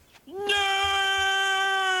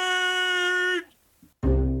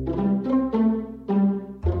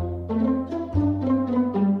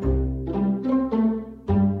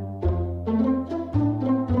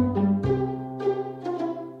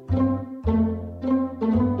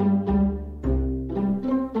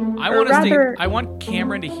I want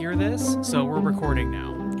Cameron to hear this, so we're recording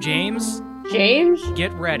now. James,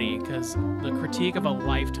 get ready, because the critique of a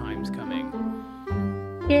lifetime's coming.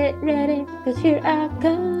 Get ready, because here I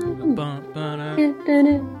come.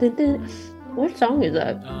 What song is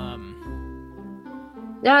that?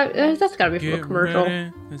 Yeah, that's gotta be from a commercial.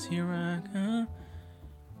 Ready, 'cause here I come.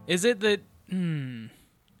 Is it the...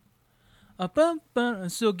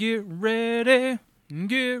 So get ready.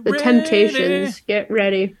 Get The ready. Temptations, get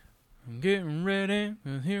ready. I'm getting ready,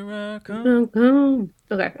 'cause here I come.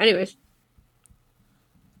 Okay, anyways.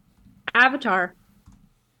 Avatar,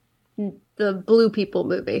 the blue people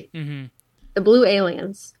movie. Mm-hmm. The blue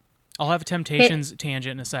aliens. I'll have a Temptations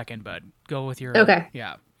tangent in a second, but go with your... Okay.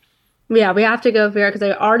 Yeah. Yeah, we have to go there because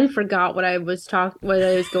I already forgot what I was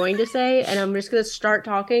going to say, and I'm just gonna start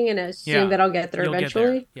talking and assume that I'll get there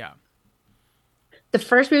eventually. Get there. Yeah. The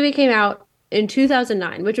first movie came out in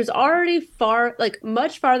 2009, which was already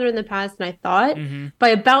much farther in the past than I thought, by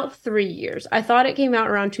about 3 years. I thought it came out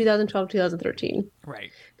around 2012, 2013.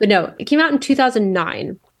 Right. But no, it came out in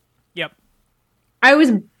 2009. Yep. I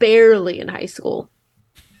was barely in high school.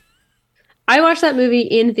 I watched that movie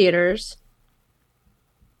in theaters,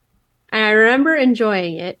 and I remember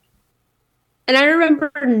enjoying it, and I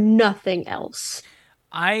remember nothing else.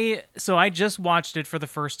 I just watched it for the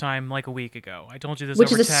first time like a week ago. I told you this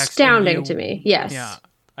Which over is text. astounding to me. Yes. Yeah.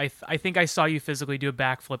 I think I saw you physically do a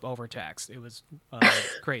backflip over text. It was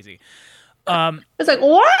crazy. It's like,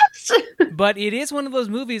 what? But it is one of those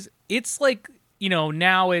movies. It's like,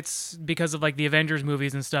 now it's because of like the Avengers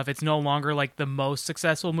movies and stuff. It's no longer like the most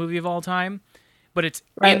successful movie of all time, but it's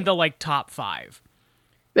in the like top 5.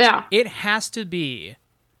 Yeah. It has to be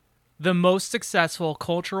the most successful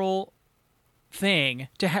cultural thing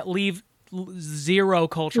to leave zero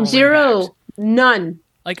cultural impact. None.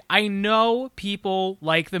 Like, I know people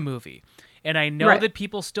like the movie, and I know that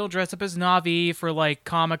people still dress up as Na'vi for like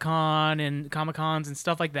Comic-Cons and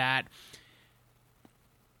stuff like that.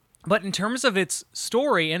 But in terms of its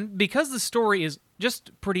story, and because the story is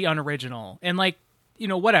just pretty unoriginal and like,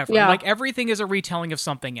 whatever, like everything is a retelling of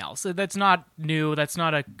something else. That's not new. That's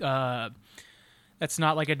not like a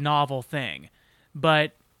novel thing,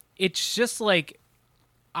 but it's just like,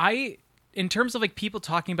 in terms of like people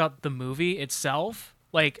talking about the movie itself,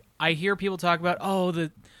 like I hear people talk about,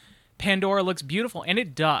 the Pandora looks beautiful, and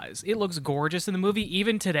it does. It looks gorgeous in the movie,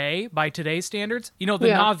 even today, by today's standards. The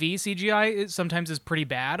Na'vi CGI sometimes is pretty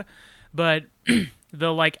bad, but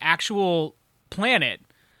the like actual planet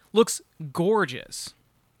looks gorgeous.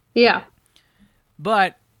 Yeah.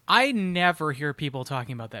 But I never hear people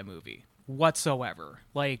talking about that movie whatsoever.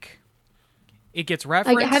 Like, it gets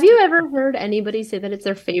referenced. Like, have you ever heard anybody say that it's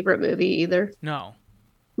their favorite movie either? No.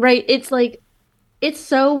 Right. It's like, it's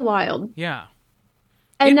so wild. Yeah.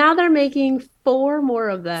 And now they're making 4 more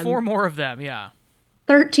of them. 4 more of them, yeah.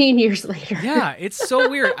 13 years later. Yeah, it's so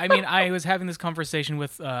weird. I mean, I was having this conversation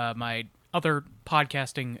with my other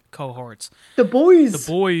podcasting cohorts. The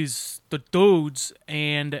boys, the dudes,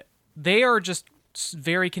 and they are just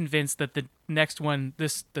very convinced that the next one,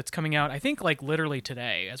 that's coming out, I think like literally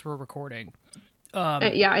today as we're recording.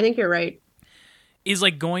 Yeah, I think you're right. Is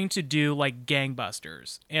like going to do like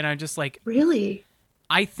gangbusters. And I'm just like, really?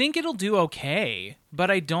 I think it'll do okay,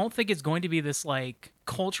 but I don't think it's going to be this like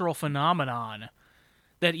cultural phenomenon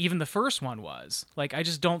that even the first one was. Like, I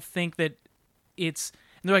just don't think that it's...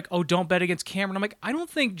 And they're like, don't bet against Cameron. I'm like, I don't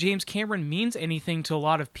think James Cameron means anything to a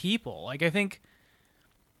lot of people. Like, I think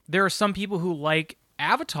there are some people who like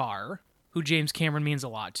Avatar, who James Cameron means a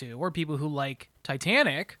lot to, or people who like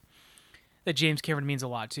Titanic, that James Cameron means a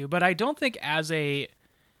lot to. But I don't think as a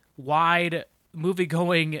wide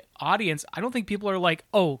movie-going audience, I don't think people are like,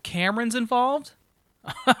 Cameron's involved?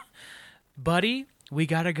 Buddy, we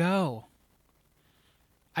gotta go.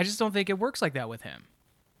 I just don't think it works like that with him.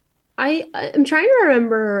 I'm trying to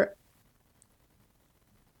remember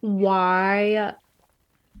why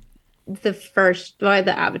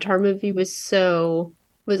the Avatar movie was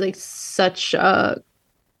like such a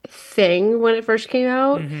thing when it first came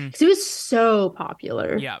out. Because it was so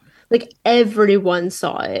popular. Yeah. Like, everyone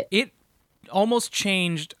saw it. It almost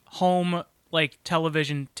changed home like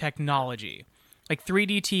television technology. Like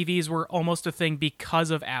 3D TVs were almost a thing because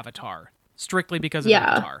of Avatar. Strictly because of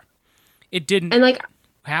Avatar. It didn't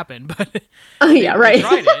happen, but yeah, right. They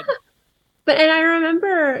tried it. And I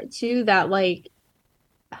remember too that like,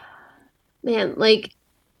 man, like,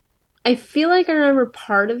 I feel like I remember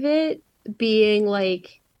part of it being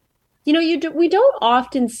like, we don't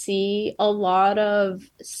often see a lot of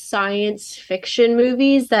science fiction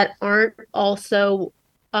movies that aren't also,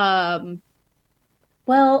 well,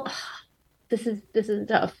 this is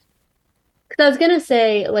tough. Because I was gonna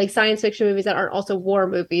say like science fiction movies that aren't also war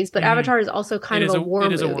movies, but Hmm. Avatar is also kind of a war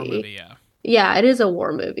It is a war movie, movie. yeah. Yeah, it is a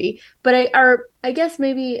war movie. But I guess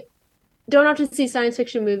maybe don't often see science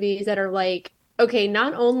fiction movies that are like, okay,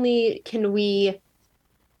 not only can we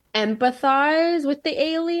empathize with the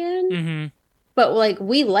alien, Hmm. but like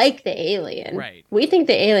we like the alien. Right. We think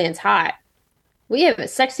the alien's hot. We have a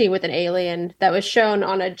sex scene with an alien that was shown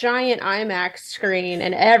on a giant IMAX screen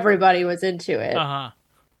and everybody was into it. Uh-huh.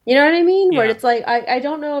 You know what I mean? Where Yeah. it's like I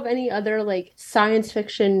don't know of any other like science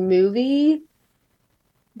fiction movie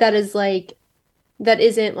that is like that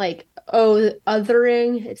isn't like, oh,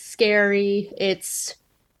 othering, it's scary, it's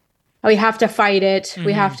we have to fight it,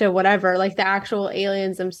 we Hmm. have to whatever. Like the actual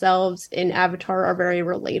aliens themselves in Avatar are very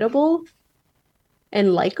relatable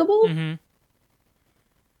and likable, Hmm. Do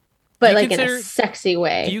but you like in a consider sexy do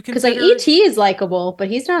way. you Because like consider E.T. is likable, but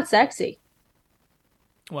he's not sexy.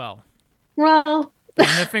 well, Well,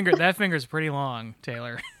 I mean that finger's pretty long,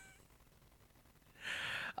 Taylor.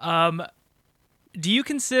 Um, do you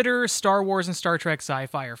consider Star Wars and Star Trek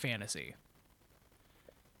sci-fi or fantasy?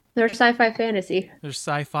 they're sci-fi fantasy. There's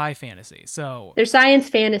sci-fi fantasy. So, They're science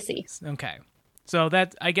fantasy. okay. So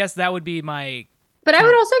that I guess that would be my But I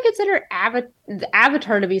would count. also consider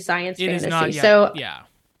Avatar to be science It is fantasy. not yet. So Yeah.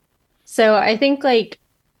 so I think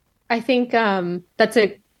that's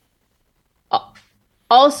a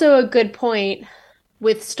also a good point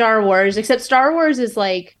with Star Wars, except Star Wars is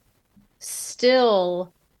like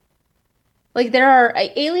still like there are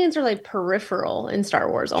aliens are like peripheral in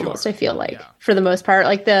Star Wars almost, Sure. I feel like, Yeah. for the most part.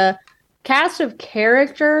 Like the cast of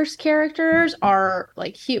characters are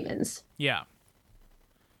like humans. Yeah.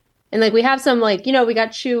 And like we have some like, we got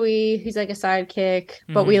Chewie, who's like a sidekick,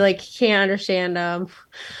 but we Mhm. like can't understand him.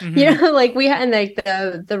 Mhm. Like we had and like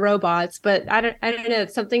the robots, but I don't know,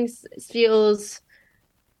 something feels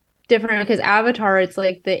different because Avatar, it's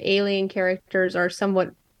like the alien characters are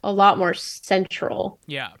somewhat a lot more central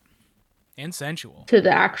Yeah. And sensual. to the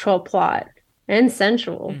actual plot and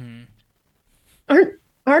sensual. Mhm. Aren't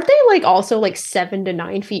aren't they like also like 7 to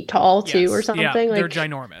 9 feet tall too or Yes. Yeah, something? they're Like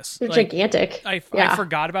ginormous. they're Like gigantic. I Yeah.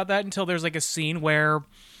 forgot about that until there's like a scene where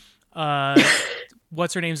uh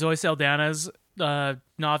what's her name, Zoe Saldana's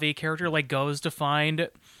Navi character like goes to find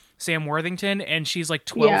Sam Worthington and she's like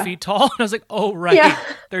 12 Yeah. feet tall. And I was like, "Oh right. Yeah.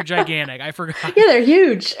 They're gigantic. I forgot." Yeah, they're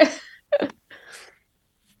huge.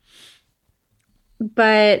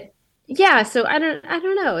 But yeah, so I don't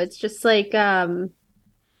know. It's just like I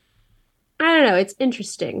don't know, it's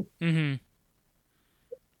interesting. Mhm.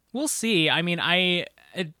 We'll see. I mean, I'm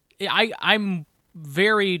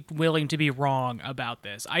very willing to be wrong about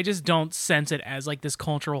this. I just don't sense it as like this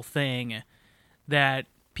cultural thing that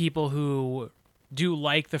people who do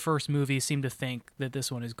like the first movie seem to think that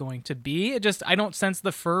this one is going to be. It just I don't sense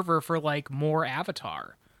the fervor for like more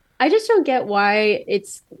Avatar. I just don't get why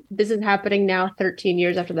this is happening now 13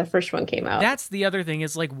 years after the first one came out. That's the other thing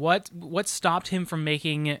is like what stopped him from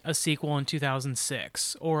making a sequel in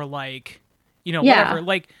 2006 or like whatever Yeah.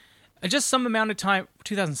 like just some amount of time.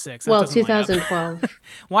 2006, that Well, doesn't line up. 2012.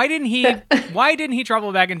 Why didn't he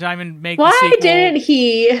travel back in time and make the Why sequel? didn't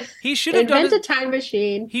he He should have done invent a it. time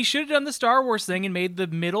machine? He should have done the Star Wars thing and made the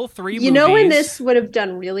middle three You know when movies. this would have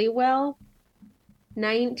done really well?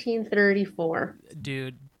 1934.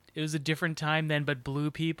 Dude, it was a different time then, but blue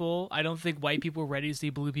people. I don't think white people were ready to see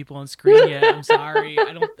blue people on screen yet. I'm sorry.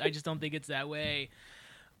 I just don't think it's that way.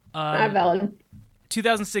 Not valid.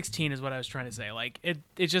 2016 is what I was trying to say. Like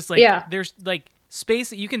it's just like Yeah. there's like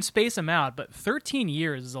space you can space them out, but 13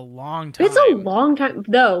 years is a long time. It's a long time.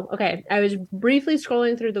 Though, okay, I was briefly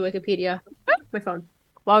scrolling through the Wikipedia, my phone,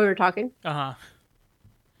 while we were talking. Uh-huh.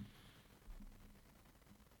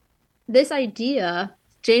 This idea,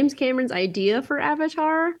 James Cameron's idea for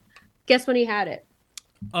Avatar, guess when he had it?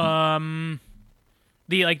 The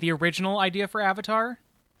original idea for Avatar,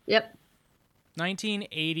 Yep.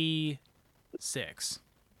 1986.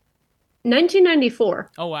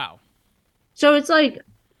 1994. Oh wow. So it's like,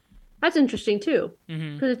 that's interesting too.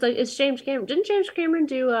 Hmm. Because it's like, it's James Cameron. Didn't James Cameron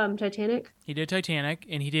do Titanic? He did Titanic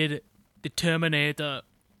and he did the Terminator.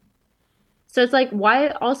 So it's like, why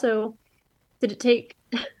also did it take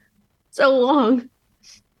so long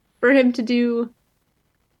for him to do?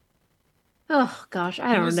 Oh gosh,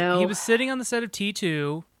 I don't know. He was sitting on the set of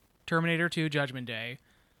T2, Terminator 2 Judgment Day.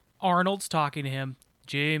 Arnold's talking to him.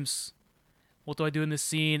 James, what do I do in this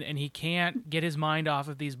scene? And he can't get his mind off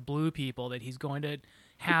of these blue people that he's going to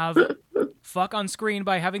have fuck on screen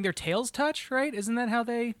by having their tails touch, right? Isn't that how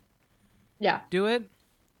they Yeah. do it?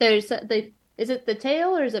 Is it the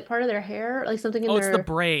tail or is it part of their hair? Like something in Oh, it's their the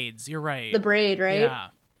braids. You're right. the braid, right? Yeah.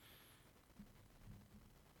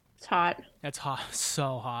 It's hot. That's hot.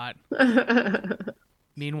 So hot.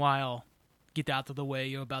 Meanwhile, get out of the way.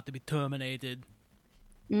 You're about to be terminated.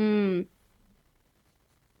 Mm.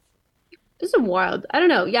 This is wild. I don't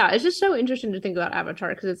know. Yeah, it's just so interesting to think about Avatar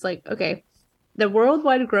because it's like, okay, the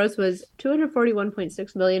worldwide gross was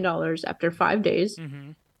 $241.6 million after 5 days.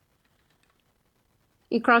 Mm-hmm.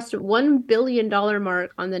 It crossed $1 billion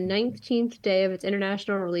mark on the 19th day of its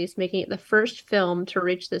international release, making it the first film to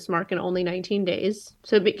reach this mark in only 19 days.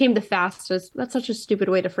 So it became the fastest. That's such a stupid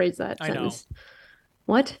way to phrase that I sentence. know.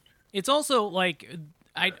 What? It's also like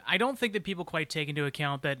I don't think that people quite take into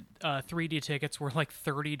account that 3D tickets were like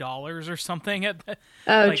 $30 or something at the,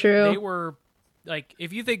 Oh, like true. they were like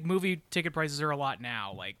if you think movie ticket prices are a lot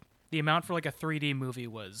now, like the amount for like a 3D movie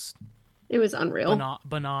was It was unreal.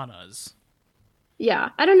 bananas. Yeah,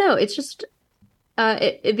 I don't know. It's just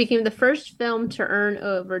it became the first film to earn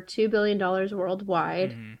over $2 billion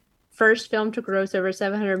worldwide. Mm-hmm. First film to gross over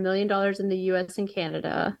 $700 million in the US and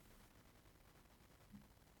Canada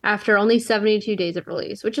after only 72 days of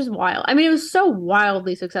release, which is wild. I mean, it was so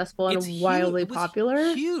wildly successful and It's wildly It was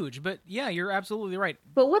popular. huge, but yeah, you're absolutely right.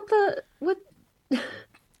 But what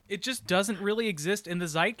It just doesn't really exist in the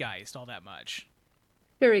zeitgeist all that much.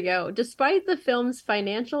 Here we go. Despite the film's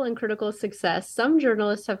financial and critical success, some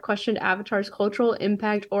journalists have questioned Avatar's cultural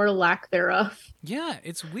impact or lack thereof. Yeah,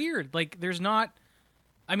 it's weird. Like there's not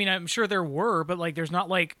I mean, I'm sure there were, but like there's not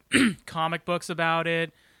like comic books about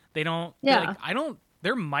it. They don't Yeah. like I don't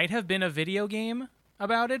there might have been a video game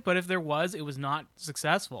about it, but if there was, it was not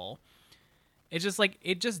successful. It's just like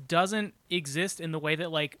it just doesn't exist in the way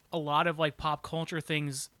that like a lot of like pop culture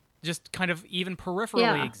things just kind of even peripherally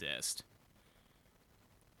Yeah. exist.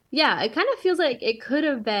 Yeah, it kind of feels like it could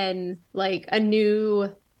have been like a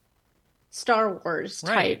new Star Wars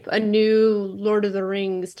Right. type, a new Lord of the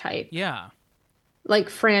Rings type, Yeah. like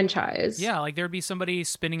franchise. Yeah, like there'd be somebody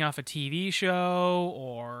spinning off a TV show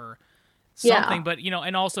or Yeah. something, but you know,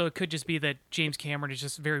 and also it could just be that James Cameron is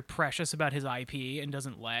just very precious about his IP and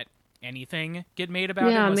doesn't let anything get made about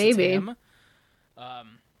it Yeah, unless maybe. it's him.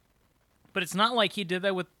 But it's not like he did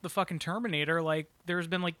that with the fucking Terminator. Like there's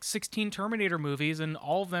been like 16 Terminator movies and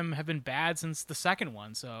all of them have been bad since the second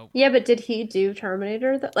one. So Yeah, but did he do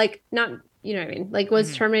Terminator? Like, not, you know what I mean? Like,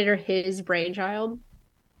 was Mhm. Terminator his brainchild?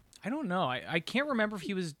 I don't know. I can't remember if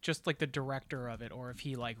he was just like the director of it or if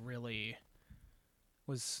he like really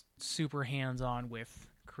was super hands-on with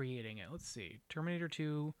creating it. Let's see. Terminator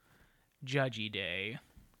 2 Judgy Day.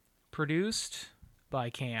 Produced by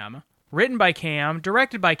Cam. Written by Cam.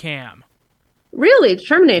 Directed by Cam. Really?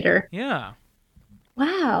 Terminator? Yeah.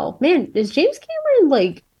 Wow. Man, is James Cameron,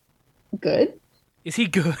 like, good? Is he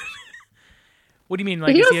good? What do you mean?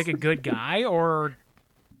 Like, He is he was- like a good guy or...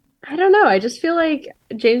 I don't know. I just feel like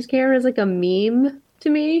James Cameron is like a meme to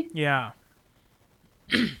me. Yeah.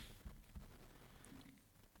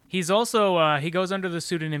 He's also, he goes under the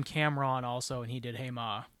pseudonym Cameron also, and he did Hey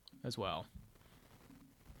Ma as well.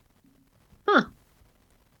 Huh.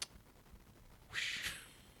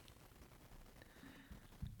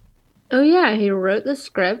 Oh, yeah. He wrote the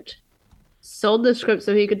script, sold the script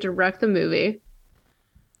so he could direct the movie.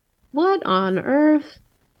 What on earth?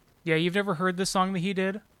 Yeah, you've never heard this song that he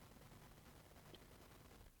did?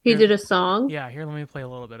 He Here- did a song? Yeah, here, let me play a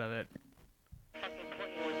little bit of it.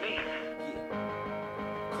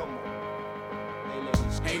 Come on. Hey,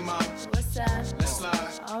 ladies. Hey, mom. What's up? Let's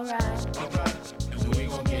slide. Alright, Alright. And we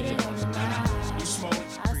gon' get it on tonight. You smoke.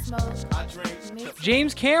 I smoke, I drink. mix,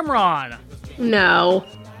 James Cameron! No. I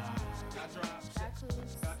drive. got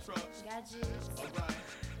coops, Got trucks. got juice. Alright.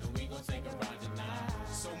 And we gon' take a ride tonight.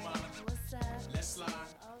 So, mom. What's up? Let's slide.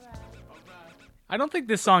 Alright. Alright. I don't think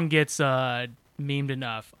this song gets memed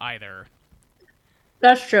enough either.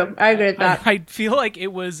 That's true. I agree with that. I feel like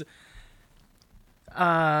it was.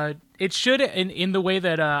 It should, in the way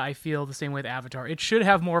that I feel the same with Avatar, it should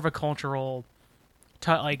have more of a cultural,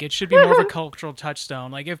 like it should be more of a cultural touchstone.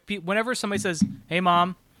 Like if whenever somebody says, "Hey,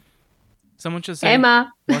 mom," someone should say, Hey, Ma.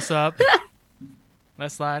 "What's up?"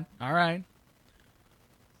 Let's slide. All right.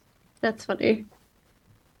 That's funny.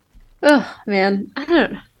 Oh, man. I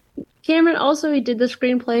don't know. Cameron also, he did the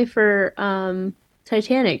screenplay for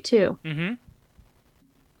Titanic too. Mm-hmm.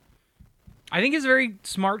 I think he's a very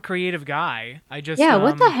smart, creative guy. I just Yeah,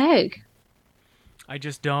 what the heck? I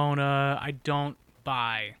just don't I don't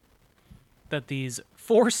buy that these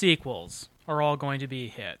 4 sequels are all going to be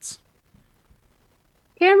hits.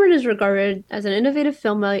 Cameron is regarded as an innovative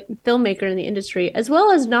filmmaker in the industry, as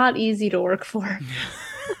well as not easy to work for.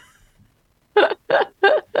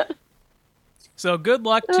 So good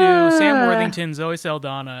luck to Sam Worthington, Zoe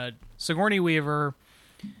Saldana, Sigourney Weaver,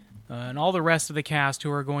 and all the rest of the cast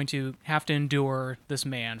who are going to have to endure this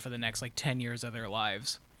man for the next 10 years of their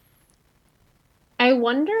lives. I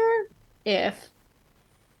wonder if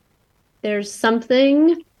there's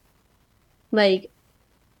something like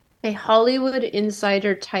a Hollywood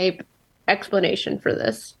insider type explanation for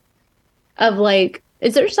this. Of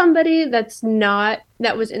is there somebody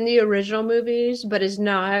that was in the original movies but is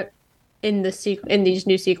not in in these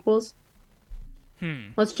new sequels?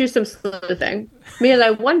 Let's do some sleuthing. Because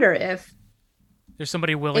I wonder if there's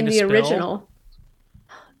somebody willing in to the spill. original.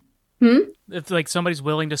 If somebody's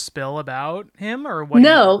willing to spill about him or what?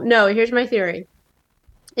 No. Here's my theory: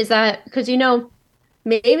 is that because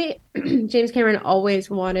maybe James Cameron always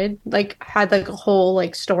wanted had a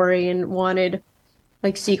whole story and wanted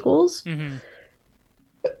sequels. Mm-hmm.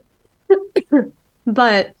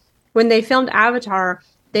 But when they filmed Avatar,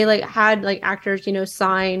 they had actors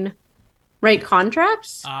sign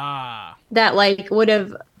contracts that would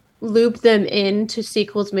have looped them into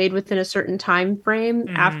sequels made within a certain time frame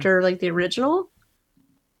after the original.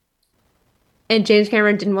 And James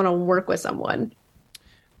Cameron didn't want to work with someone.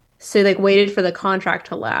 So waited for the contract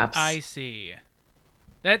to lapse. I see.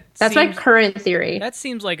 That's my current theory. That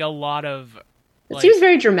seems like a lot of it seems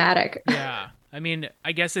very dramatic. Yeah. I mean,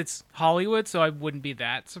 I guess it's Hollywood, so I wouldn't be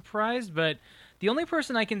that surprised, but the only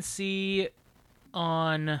person I can see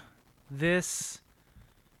on this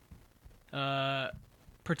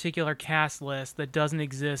particular cast list that doesn't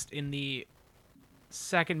exist in the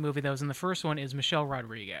second movie that was in the first one is Michelle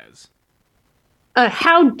Rodriguez.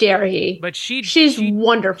 How dare he? But she's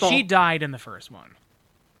wonderful. She died in the first one.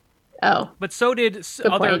 Oh. But so did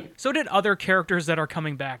other characters that are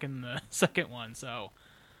coming back in the second one, so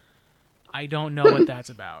I don't know what that's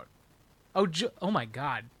about. Oh my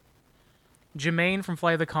god. Jermaine from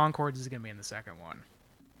Flight of the Conchords is going to be in the second one.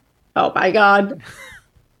 Oh my god.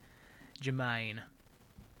 Jermaine.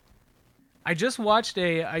 I just watched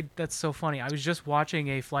that's so funny. I was just watching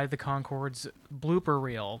a Flight of the Conchords blooper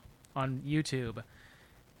reel on YouTube,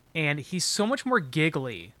 and he's so much more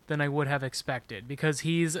giggly than I would have expected because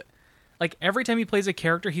he's every time he plays a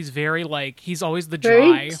character, he's very he's always the dry,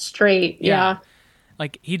 very straight. Yeah.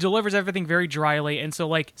 He delivers everything very dryly, and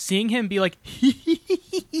so seeing him be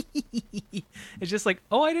it's just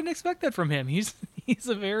oh, I didn't expect that from him. He's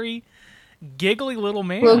a very giggly little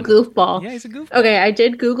man. Little goofball. Yeah, he's a goofball. Okay, I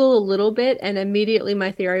did Google a little bit, and immediately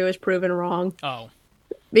my theory was proven wrong. Oh.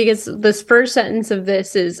 Because this first sentence of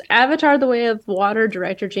this is, Avatar: The Way of Water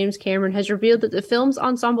director James Cameron has revealed that the film's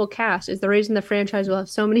ensemble cast is the reason the franchise will have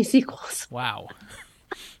so many sequels. Wow.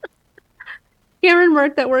 Cameron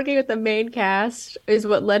marked that working with the main cast is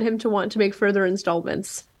what led him to want to make further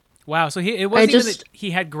installments. Wow, so it wasn't even that he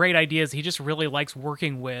had great ideas. He just really likes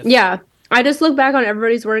working with... Yeah. I just look back on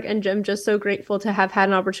everybody's work, and I'm just so grateful to have had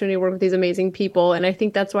an opportunity to work with these amazing people. And I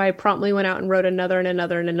think that's why I promptly went out and wrote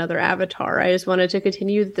another Avatar. I just wanted to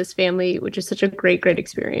continue this family, which is such a great, great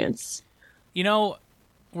experience.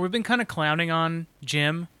 We've been kind of clowning on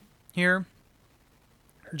Jim here.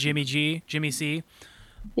 Jimmy C.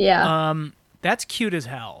 Yeah. That's cute as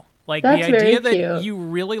hell. That's the idea that cute. you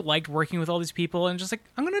really liked working with all these people and just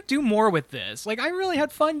I'm going to do more with this. I really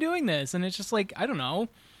had fun doing this. And it's just I don't know.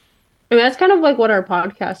 I mean, that's kind of what our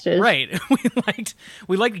podcast is. Right.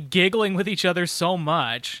 We liked giggling with each other so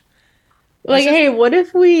much. Hey, what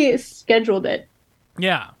if we scheduled it?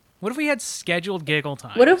 Yeah. What if we had scheduled giggle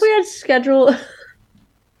time? What if we had scheduled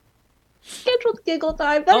giggle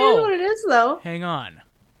time? That is what it is, though. Hang on.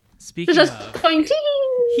 Speaking just of... pointing.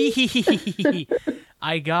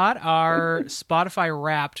 I got our Spotify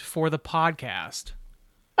Wrapped for the podcast.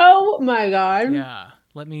 Oh, my God. Yeah.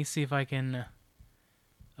 Let me see if I can...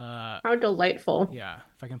 How delightful. Yeah,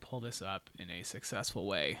 if I can pull this up in a successful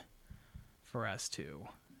way for us to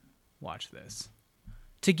watch this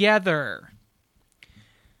together.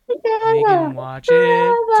 We can watch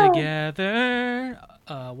it together.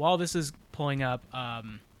 While this is pulling up,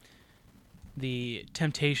 the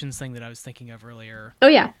Temptations thing that I was thinking of earlier. Oh,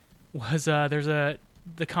 yeah. Was there's the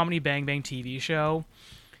Comedy Bang Bang TV show.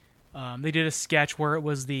 They did a sketch where it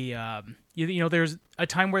was the there's a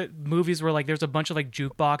time where movies were there's a bunch of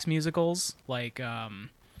jukebox musicals, they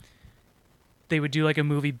would do a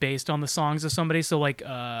movie based on the songs of somebody. So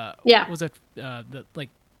yeah, was it the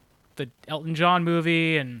Elton John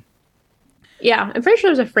movie? And yeah, I'm pretty sure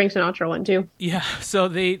there's a Frank Sinatra one too. Yeah, so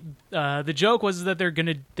the joke was that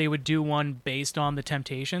they would do one based on the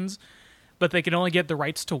Temptations, but they could only get the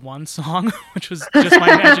rights to one song, which was just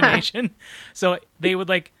my imagination. So they would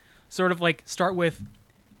sort of start with,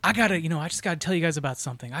 I just gotta tell you guys about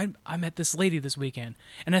something. I met this lady this weekend,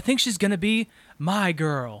 and I think she's gonna be my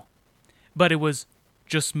girl. But it was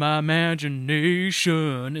just my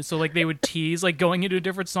imagination. And so like they would tease like going into a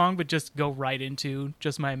different song, but just go right into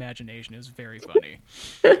just my imagination. It was very funny.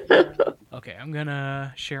 Okay, I'm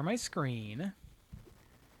gonna share my screen,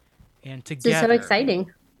 and This is together so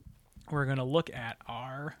exciting. we're gonna look at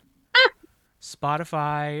our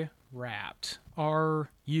Spotify Wrapped. Are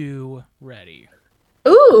you ready?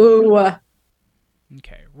 Ooh.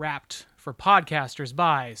 Okay, Wrapped for Podcasters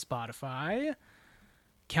by Spotify.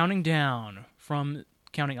 Counting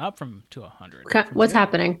up from to 100. What's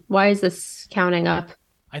happening? Why is this counting up?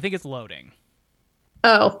 I think it's loading.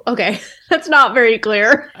 Oh, okay. That's not very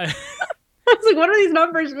clear. I was like, what do these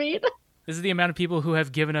numbers mean? This is the amount of people who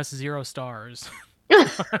have given us 0 stars.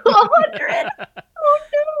 100. Oh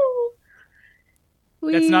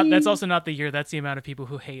no. That's also not the year. That's the amount of people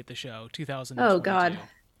who hate the show. 2022. Oh God.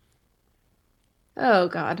 Oh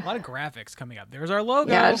God. A lot of graphics coming up. There's our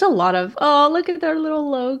logo. Yeah, there's a lot of. Oh, look at their little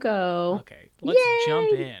logo. Okay, let's Yay!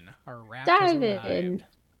 jump in. Our wrap Dive has in. arrived.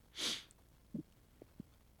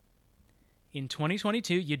 In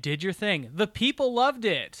 2022, you did your thing. The people loved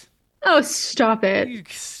it. Oh, stop it.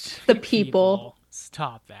 The people.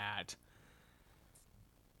 Stop that.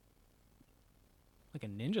 Like a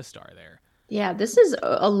ninja star there. Yeah, this is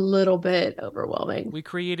a little bit overwhelming. We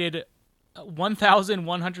created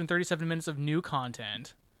 1,137 minutes of new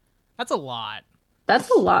content. That's a lot. That's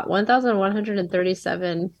a lot.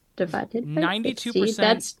 1,137 divided by 92%. 60.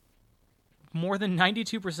 That's More than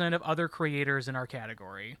 92% of other creators in our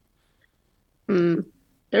category.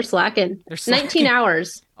 they're slacking. They're 19 slacking.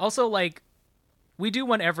 hours. Also, like, we do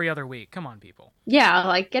one every other week. Come on, people. Yeah,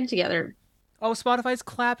 like get together. Oh, Spotify's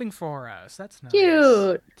clapping for us. That's nice.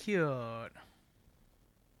 Cute. Cute.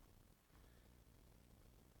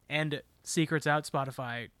 And secrets out,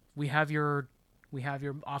 Spotify. We have your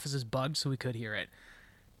offices bugged, so we could hear it.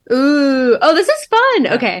 Ooh. Oh, this is fun.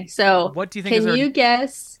 Okay, so What do you think is can our... you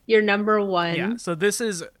guess your number one? Yeah, so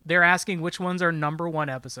they're asking which one's our number one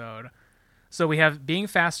episode. So we have being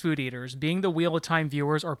fast food eaters, being the Wheel of Time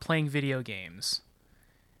viewers, or playing video games.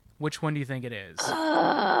 Which one do you think it is?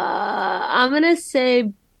 I'm gonna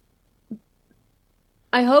say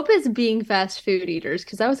I hope it's being fast food eaters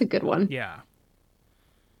because that was a good one. Yeah.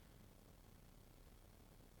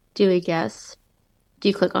 Do we guess? Do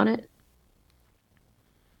you click on it?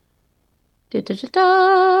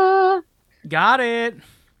 Da-da-da-da. Got it.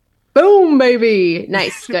 Boom, baby.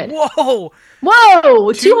 Nice. Good. Whoa.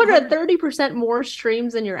 Whoa! 230% more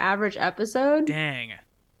streams than your average episode. Dang.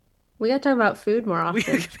 We gotta talk about food more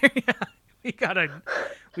often.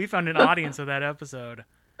 We found an audience of that episode.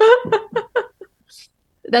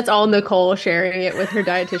 That's all Nicole sharing it with her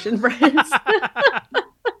dietitian friends.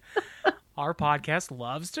 Our podcast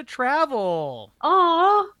loves to travel.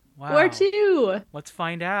 Aw, Wow. where to? Let's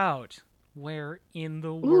find out. Where in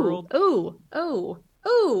the world? Ooh.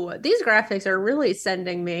 These graphics are really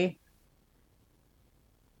sending me.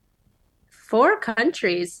 4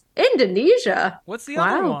 countries. Indonesia. What's the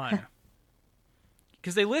other Wow. one?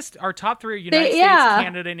 Because they list our top 3 are United States, yeah.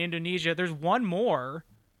 Canada, and Indonesia. There's one more.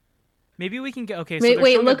 Maybe we can get okay. So Wait, they're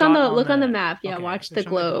wait, showing look a on dot the look on the that. map. Yeah, Okay, watch they're the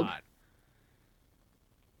showing a globe. dot.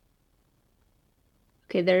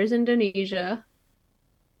 Okay, there's Indonesia.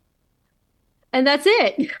 And that's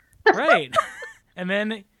it. Right. And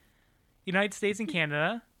then United States and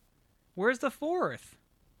Canada. Where's the 4th?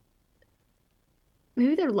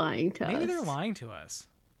 Maybe they're lying to us. Maybe they're lying to us.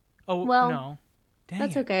 Oh, Well, no. Dang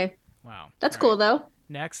That's it. okay. Wow. That's All cool right. though.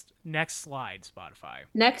 Next slide, Spotify.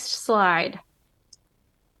 Next slide.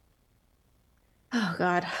 Oh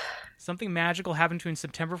God. Something magical happened between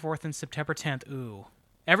September 4th and September 10th. Ooh.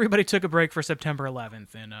 Everybody took a break for September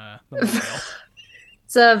 11th in Memorial.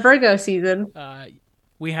 It's a Virgo season.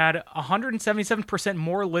 We had 177%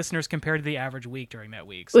 more listeners compared to the average week during that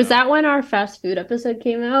week. So. Was that when our fast food episode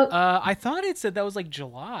came out? I thought it said that was like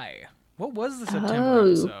July. What was the September Oh.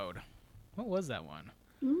 episode? What was that one?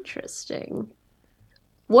 Interesting.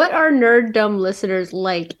 What are nerddom listeners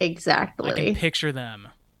like I can exactly? picture them.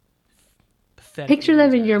 Pathetic Picture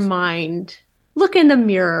them in your losers. mind. Look in the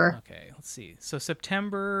mirror. Okay, let's see. So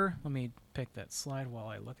September, let me pick that slide while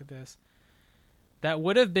I look at this. That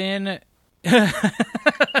would have been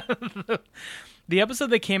the episode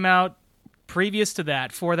that came out previous to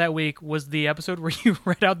that for that week was the episode where you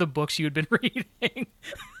read out the books you had been reading.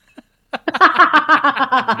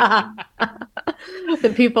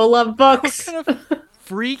 The people love books. What kind of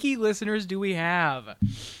freaky listeners do we have?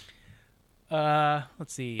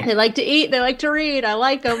 Let's see. They like to eat. They like to read. I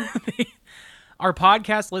like them. Our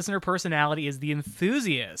podcast listener personality is the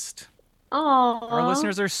enthusiast. Our Aww.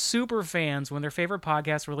 listeners are super fans. When their favorite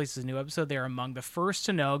podcast releases a new episode, they are among the first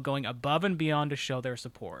to know, going above and beyond to show their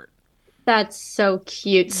support. That's so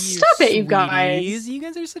cute. Stop it, you guys. You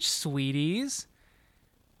guys are such sweeties.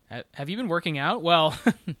 Have you been working out? Well,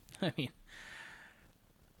 I mean,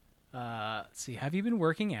 let's see. Have you been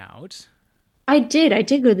working out? I did. I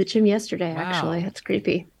did go to the gym yesterday, Wow. actually. That's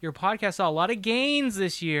creepy. Your podcast saw a lot of gains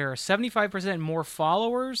this year. 75% more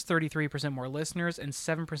followers, 33% more listeners, and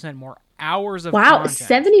 7% more hours of Wow, content.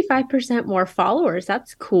 75% more followers.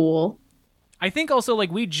 That's cool. I think also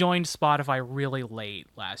like we joined Spotify really late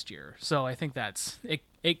last year, so I think that's it.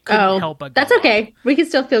 It couldn't help but that's go up. okay. We can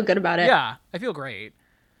still feel good about it. Yeah, I feel great.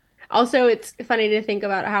 Also, it's funny to think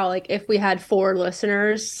about how, like, if we had 4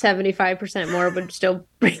 listeners, 75% more would still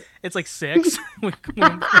bring. It's like 6. we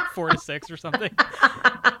went from 4 to 6 or something.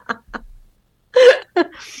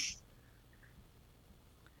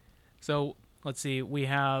 So let's see.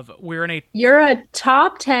 We're in a. You're a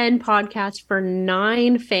top 10 podcast for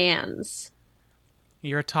 9 fans.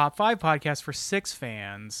 You're a top 5 podcast for 6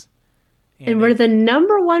 fans. And we're the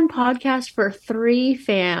number 1 podcast for 3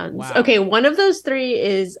 fans. Wow. Okay, one of those 3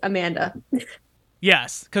 is Amanda.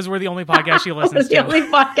 Yes, because we're the only podcast she listens the to. only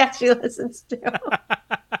podcast she listens to.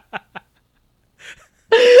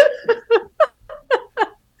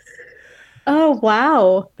 Oh,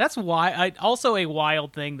 wow. That's why. Also a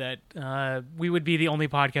wild thing that we would be the only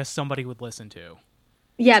podcast somebody would listen to.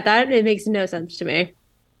 Yeah, it makes no sense to me.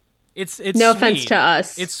 It's no sweet. offense to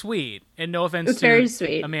us. It's sweet, and no offense It's to very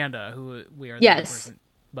sweet. Amanda, who we are. The Yes. only person.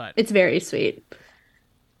 But It's very sweet.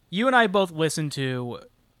 you and I both listen to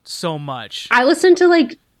so much. I listen to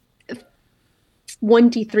like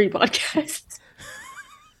 23 podcasts.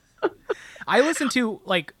 I listen to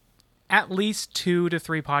like at least 2 to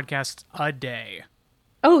 3 podcasts a day.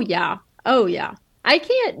 Oh yeah. Oh yeah. I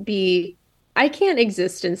can't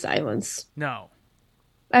exist in silence. No.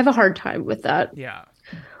 I have a hard time with that. Yeah.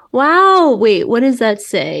 Wow. Wait, what does that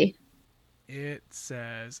say? It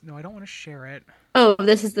says no. I don't want to share it. Oh,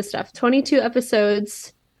 this is the stuff. 22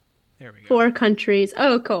 episodes, There we go. 4 countries.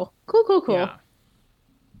 Oh, cool. Cool. Yeah.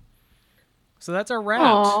 So that's our wrap.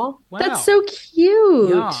 Aw, Wow. that's so cute.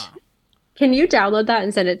 Yeah. Can you download that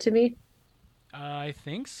and send it to me? I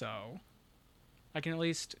think so. I can at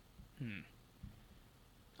least.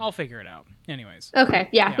 I'll figure it out. Anyways. Okay.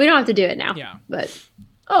 Yeah, Yeah. we don't have to do it now. Yeah. But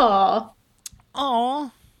oh,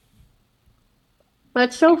 Aw.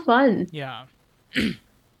 that's so fun. Yeah.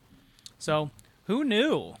 So, who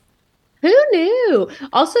knew? Who knew?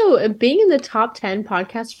 Also, being in the top 10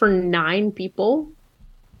 podcasts for 9 people.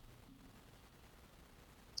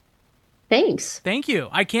 Thanks. Thank you.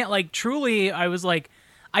 I can't truly. I was like,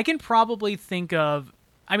 I can probably think of.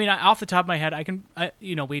 I mean, off the top of my head,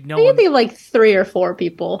 we know. I can think of like 3 or 4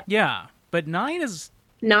 people. Yeah, but 9 is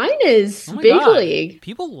 9 is oh my big God. league.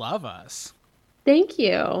 People love us. Thank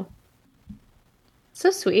you. So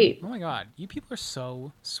sweet. Oh my God, you people are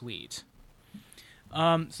so sweet.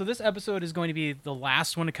 So this episode is going to be the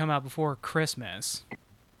last one to come out before Christmas.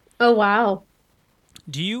 Oh wow.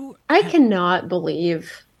 Do you? I cannot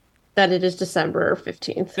believe that it is December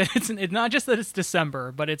 15th. It's not just that it's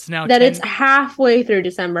December, but it's now That 10 it's halfway through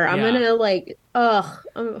December. I'm Yeah. gonna like,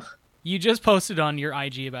 ugh. You just posted on your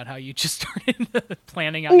IG about how you just started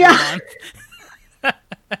planning out Yeah. your month.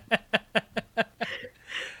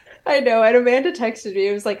 I know. And Amanda texted me.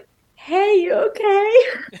 It was like, "Hey, you okay?"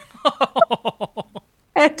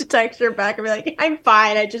 I had to text her back and be like, "I'm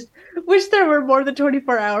fine. I just wish there were more than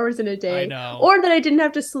 24 hours in a day, I know. or that I didn't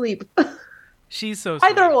have to sleep." She's so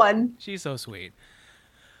sweet. Either one. She's so sweet.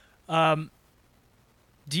 Do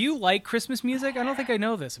you like Christmas music? I don't think I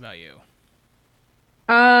know this about you.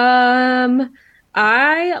 I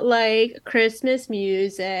like Christmas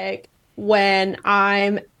music when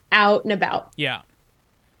I'm out and about. Yeah.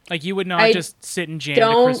 Like you would not I just sit and jam to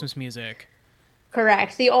don't- Christmas music.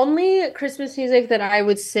 Correct. The only Christmas music that I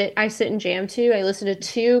sit and jam to, I listen to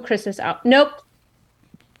 2 Christmas Nope.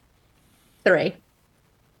 3.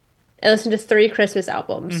 I listen to 3 Christmas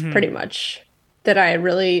albums, Mm-hmm. pretty much, that I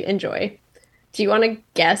really enjoy. Do you want to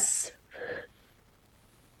guess?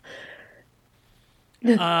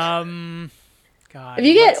 God. If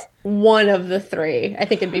you get one of the 3, I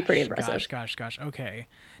think it'd be pretty impressive. Gosh. Okay.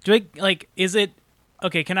 Do I is it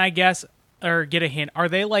okay, can I guess or get a hint? Are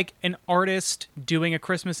they like an artist doing a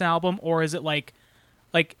Christmas album, or is it like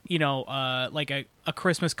a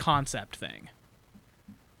Christmas concept thing?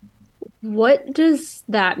 What does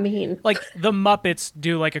that mean? Like the Muppets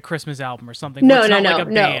do like a Christmas album or something. where No, it's no, not no, like a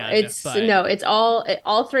no. band, It's but- no, it's all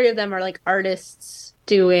 3 of them are like artists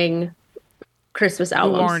doing Christmas who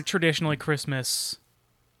albums. aren't traditionally Christmas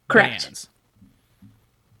Correct. bands.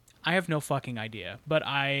 I have no fucking idea, but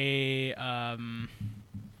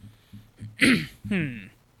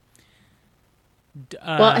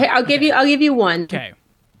Well, hey, I'll give you one. Okay.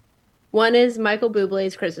 One is Michael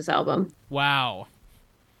Bublé's Christmas album. Wow.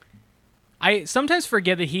 I sometimes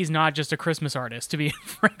forget that he's not just a Christmas artist, to be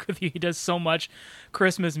frank with you. He does so much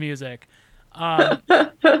Christmas music.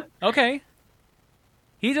 Okay.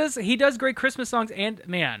 He does great Christmas songs, and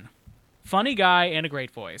man, funny guy and a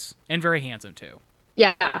great voice. And very handsome too.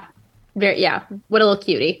 Yeah. Yeah. What a little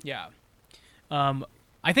cutie. Yeah.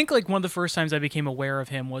 I think like one of the first times I became aware of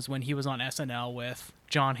him was when he was on SNL with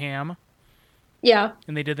John Hamm, Yeah.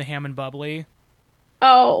 and they did the Ham and Bubbly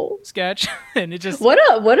Oh, sketch, and it just what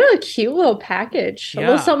a cute little package. A Yeah.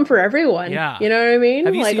 little something for everyone. Yeah. You know what I mean?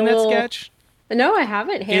 have you Like seen a that little... sketch? No, I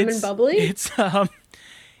haven't. Ham and Bubbly.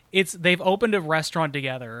 It's they've opened a restaurant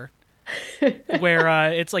together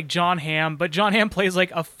where it's like John Hamm, but John Hamm plays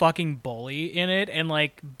like a fucking bully in it, and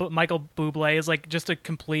like Michael Bublé is like just a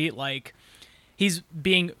complete like he's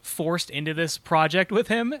being forced into this project with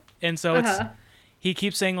him, and so it's he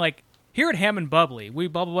keeps saying like here at Ham and Bubbly we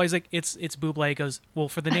blah blah blah. He's like it's Bublé. He goes, well,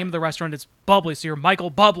 for the name of the restaurant it's Bubbly, so you're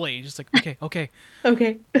Michael Bublé. Just like okay.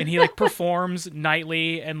 Okay. And he like performs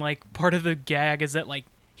nightly, and like part of the gag is that like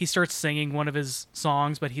he starts singing one of his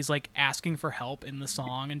songs, but he's like asking for help in the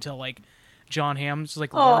song until like John Hamm's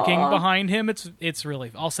like lurking behind him. It's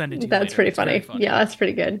really, I'll send it to you That's later. pretty It's very funny. Yeah, that's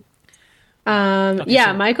pretty good. Okay, Yeah,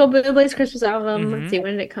 so- Michael Bublé's Christmas album. Let's see,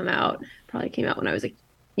 when did it come out? Probably came out when I was like,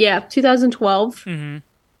 2012. Mm-hmm.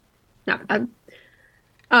 Not bad.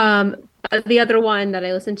 The other one that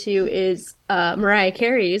I listened to is Mariah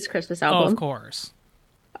Carey's Christmas Oh, album. of course.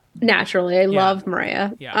 Naturally, I love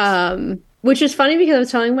Mariah. Yes. Which is funny because I was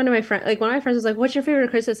telling one of my friends, like one of my friends was like, "What's your favorite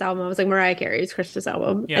Christmas album?" I was like, "Mariah Carey's Christmas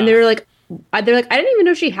album," Yeah. and they're like, "I didn't even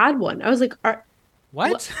know she had one." I was like,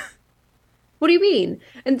 What? "What do you mean?"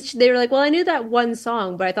 And they were like, "Well, I knew that one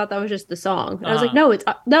song, but I thought that was just the song." And I was like, "No, it's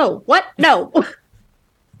no, what? No." I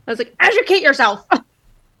was like, "Educate yourself."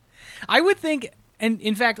 I would think, and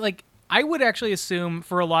in fact, like I would actually assume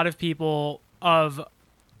for a lot of people of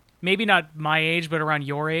maybe not my age, but around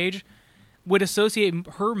your age, would associate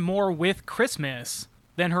her more with Christmas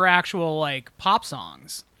than her actual like pop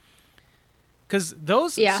songs. Because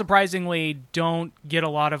those surprisingly don't get a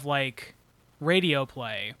lot of like radio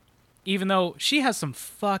play, even though she has some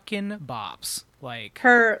fucking bops. Like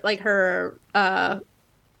her like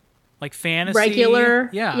fantasy. regular.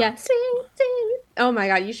 Yeah. Sing. Oh my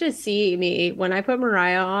God, you should see me when I put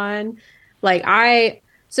Mariah on. Like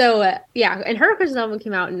and her Christmas album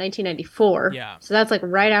came out in 1994. Yeah. So that's like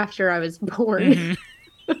right after I was born.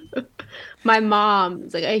 My mom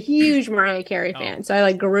is like a huge Mariah Carey fan. So I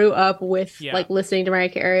like grew up with like listening to Mariah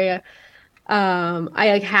Carey. I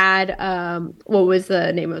like had what was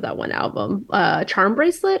the name of that one album? Charm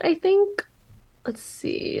Bracelet, I think. Let's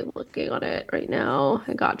see, looking on it right now.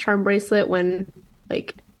 I got Charm Bracelet when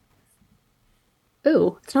like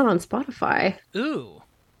ooh, it's not on Spotify. Ooh,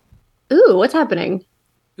 what's happening?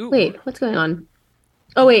 Ooh. Wait, what's going on?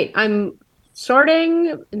 Oh wait, I'm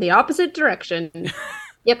sorting in the opposite direction.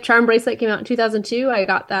 Yep, Charm Bracelet came out in 2002. I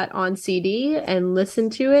got that on CD and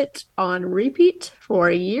listened to it on repeat for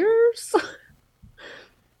years.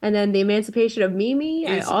 And then The Emancipation of Mimi,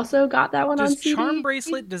 I also got that one on CD. Does Charm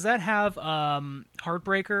Bracelet, does that have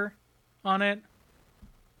Heartbreaker on it?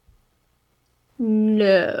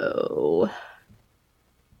 No.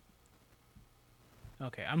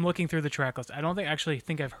 Okay, I'm looking through the track list. I don't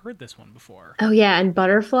think I've heard this one before. Oh yeah, and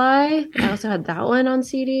Butterfly. I also had that one on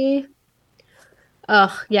CD.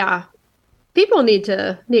 Ugh, yeah. People need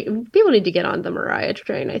to get on the Mariah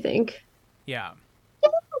train, I think. Yeah.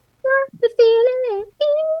 The feeling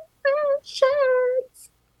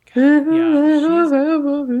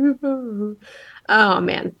Oh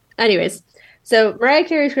man. Anyways, so Mariah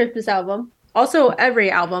Carey's Christmas album, also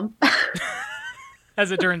every album.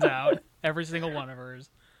 As it turns out, every single one of hers.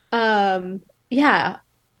 Yeah,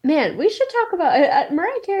 man, we should talk about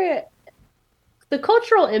Mariah Carey. The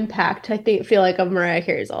cultural impact, feel like of Mariah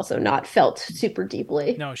Carey is also not felt super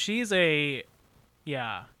deeply. No, she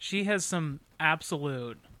has some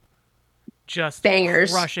absolute just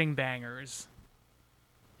bangers, crushing bangers.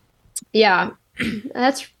 Yeah,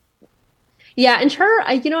 and her,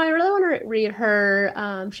 I really want to read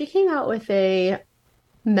her. She came out with a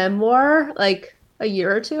memoir like a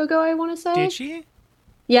year or two ago, I want to say. Did she?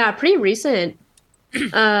 Yeah, pretty recent. The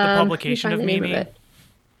publication of Mimi.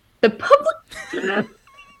 The public.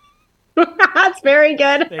 That's very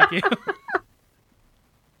good. Thank you.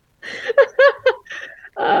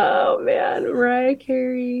 Oh man, Mariah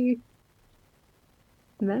Carey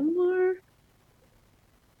memoir.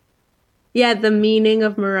 Yeah, The Meaning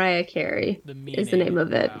of Mariah Carey is the name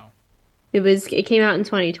of it. Wow. It came out in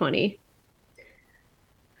 2020.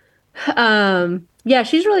 Yeah,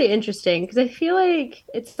 she's really interesting because I feel like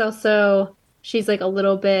it's also she's like a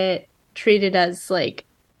little bit treated as like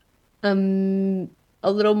um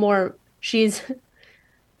a little more she's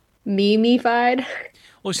meme-ified.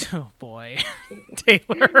 Well, oh boy,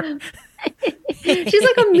 Taylor. She's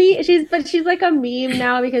like a meme. She's like a meme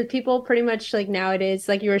now because people pretty much like nowadays,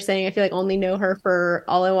 like you were saying, I feel like only know her for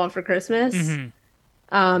All I Want for Christmas. Hmm.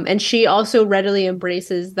 And she also readily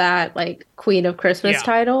embraces that like Queen of Christmas Yeah,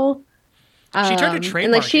 title. she tried to And like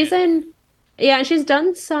trademark she's it. in, yeah, and she's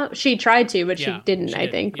done some. She tried to, but she Yeah, didn't. she I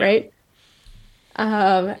didn't. think, Yeah. right?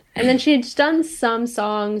 And then she's done some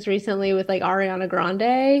songs recently with like Ariana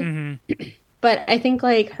Grande, Hmm. but I think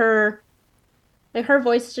like her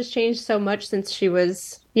voice just changed so much since she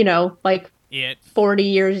was, like It. 40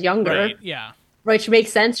 years Right. younger, Yeah. which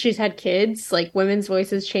makes sense. She's had kids. Like women's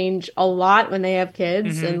voices change a lot when they have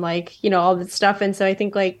kids Hmm. and like, all this stuff. And so I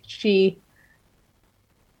think like she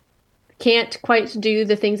can't quite do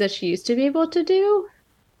the things that she used to be able to do.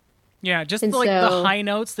 Yeah, just And like the so, high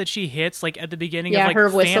notes that she hits, like at the beginning of yeah, like her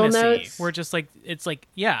whistle fantasy, notes. where just like it's like,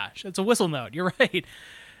 yeah, it's a whistle note. You're right.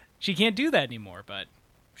 She can't do that anymore, but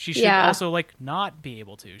she should Yeah. also like not be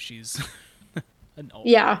able to. She's an old.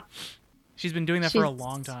 Yeah. She's been doing that for She's a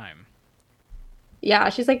long time. yeah,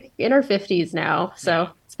 she's like in her 50s now. Yeah. So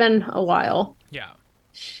it's been a while. Yeah,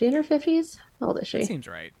 She in her 50s? How old is that she? seems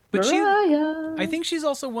right. But I Mariah. think she's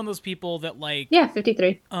also one of those people that Yeah,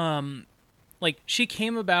 53. like she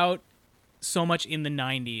came about so much in the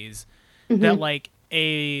 90s that Hmm. like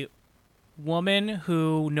a woman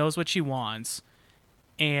who knows what she wants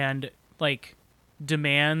and like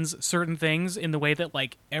demands certain things in the way that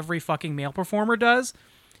like every fucking male performer does,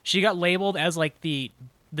 she got labeled as like the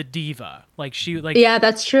diva. Like she like Yeah,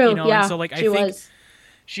 that's true. and Yeah, so like I she think was.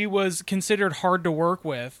 she was considered hard to work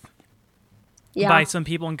with by Yeah. some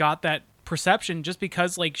people and got that perception just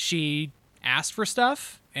because like she asked for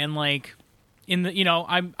stuff and like in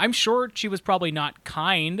the I'm sure she was probably not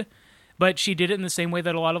kind, but she did it in the same way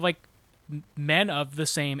that a lot of like men of the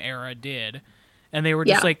same era did. And they were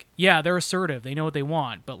just Yeah. like, yeah, they're assertive. They know what they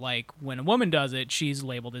want. But like when a woman does it, she's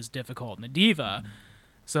labeled as difficult and a diva.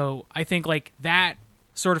 So I think like that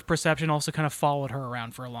sort of perception also kind of followed her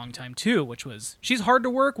around for a long time too, which was she's hard to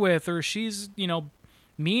work with or she's,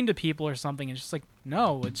 mean to people or something. It's just like,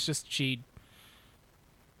 no, it's just she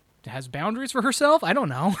has boundaries for herself. I don't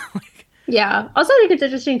know. Yeah. Also, I think it's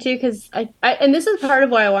interesting too because and this is part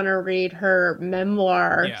of why I want to read her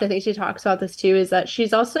memoir because Yeah. I think she talks about this too. Is that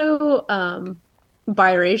she's also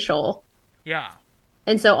biracial, Yeah.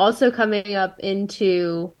 and so also coming up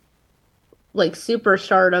into like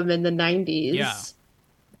superstardom in the Yeah.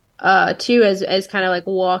 90s, too, as kind of like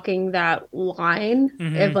walking that line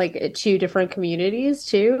Hmm. of like two different communities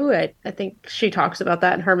too. I think she talks about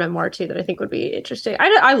that in her memoir too that I think would be interesting.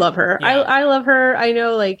 I love her. Yeah. I love her. I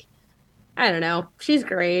know like I don't know. She's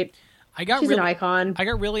great. I got She's an really icon. I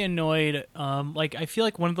got really annoyed. Like I feel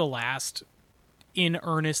like one of the last in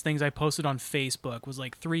earnest things I posted on Facebook was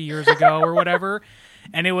like 3 years ago or whatever,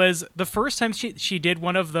 and it was the first time she did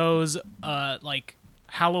one of those like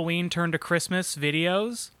Halloween turn to Christmas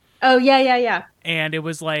videos, Oh yeah, yeah, yeah. and it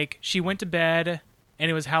was like she went to bed and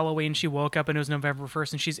it was Halloween. She woke up and it was November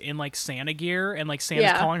 1st, and she's in like Santa gear, and like Santa's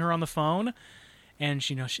Yeah. calling her on the phone, and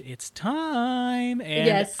she knows it's time. And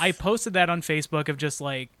Yes. I posted that on Facebook of just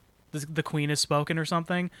like the Queen has spoken or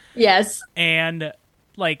something, Yes. and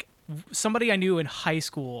like somebody I knew in high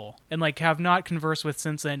school and like have not conversed with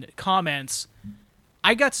since then comments.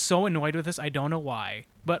 I got so annoyed with this. I don't know why,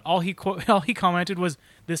 but all he all he commented was,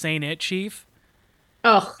 "This ain't it, Chief."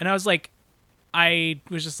 Oh, And I was like, I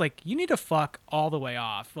was just like, you need to fuck all the way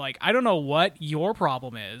off. Like, I don't know what your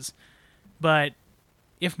problem is, but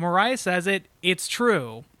if Mariah says it, it's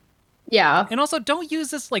true. yeah. And also, don't use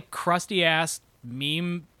this like crusty ass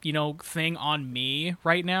meme, thing on me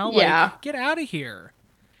right now. Like, Yeah. get out of here.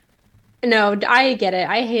 No, I get it.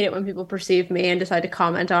 I hate it when people perceive me and decide to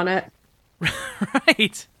comment on it.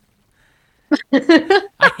 Right.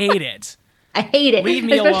 I hate it. I hate it. Leave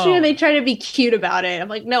me Especially when alone. they try to be cute about it. I'm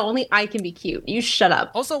like, no, only I can be cute. You shut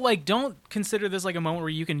up. Also, like, don't consider this like a moment where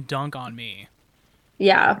you can dunk on me.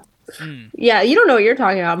 Yeah. Hmm. Yeah, you don't know what you're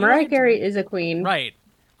talking about. You don't Mariah get to- Carey is a queen. Right.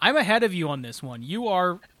 I'm ahead of you on this one. You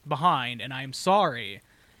are behind, and I'm sorry.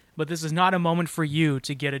 But this is not a moment for you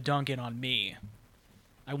to get a dunk in on me.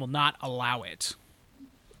 I will not allow it.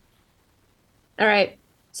 All right.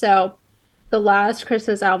 So, the last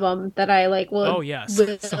Christmas album that I like will Oh, yes.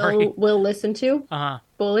 will, Sorry. will listen to Uh-huh.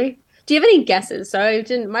 fully. Do you have any guesses? So I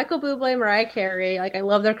didn't Michael Bublé, Mariah Carey. Like I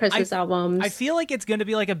love their Christmas albums. I feel like it's going to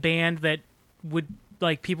be like a band that would,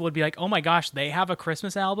 like, people would be like, oh my gosh, they have a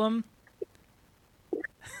Christmas album?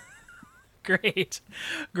 Great.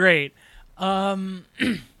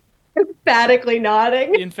 Emphatically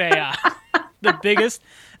nodding. Infea.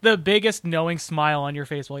 the biggest knowing smile on your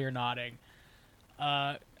face while you're nodding.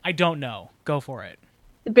 I don't know. Go for it.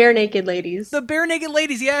 The Bare Naked Ladies. The Bare Naked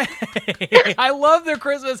Ladies, yeah. I love their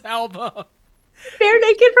Christmas album. Bare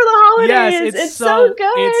Naked for the Holidays. Yes, it's so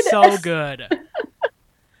good. It's so good.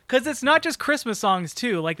 Because it's not just Christmas songs,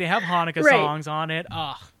 too. Like, they have Hanukkah songs on it.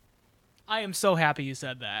 Ugh. I am so happy you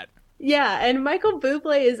said that. Yeah, and Michael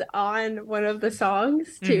Bublé is on one of the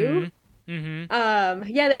songs, too. Yeah,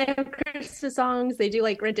 they have Christmas songs. They do,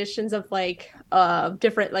 like, renditions of, like,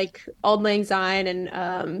 different, like, Auld Lang Syne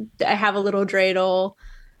and I Have a Little Dreidel,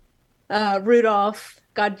 Rudolph,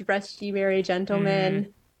 God Rest Ye Merry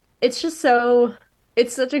Gentlemen. It's just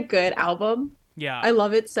it's such a good album. Yeah. I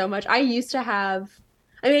love it so much. I used to have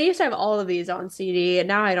all of these on CD, and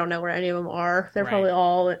now I don't know where any of them are. They're probably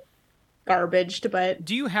all garbaged, but...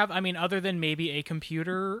 Do you have, I mean, other than maybe a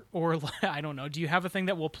computer or, I don't know, do you have a thing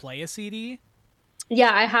that will play a CD?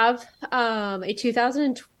 Yeah, I have a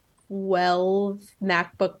 2012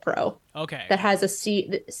 MacBook Pro. Okay. That has a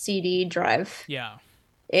CD drive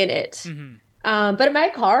in it. But my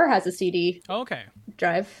car has a CD okay.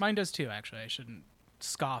 drive. Mine does too, actually. I shouldn't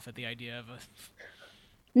scoff at the idea of a...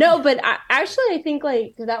 No, but I think,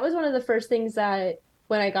 like, that was one of the first things that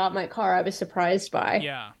when I got my car, I was surprised by.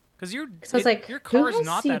 Yeah. Because I was like, your car's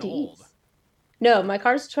not that old. No, my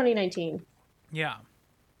car's 2019. Yeah.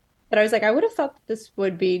 But I was like, I would have thought this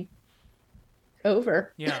would be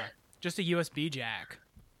over. Yeah. Just a USB jack.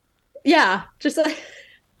 Yeah. Just like...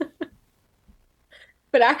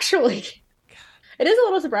 But actually, it is a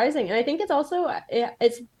little surprising. And I think it's also, I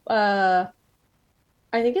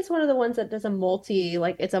think it's one of the ones that does it's a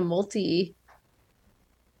multi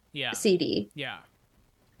CD. Yeah.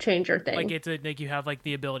 Changer thing. Like like you have like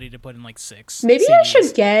the ability to put in like 6 maybe CDs. I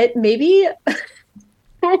should get you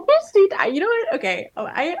know what, okay,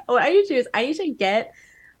 what I need to do is I need to get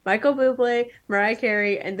Michael Bublé, Mariah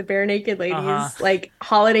Carey, and the Bare Naked Ladies like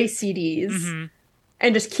holiday CDs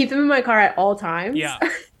and just keep them in my car at all times. Yeah.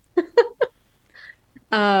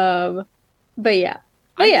 But yeah,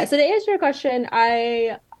 so to answer your question,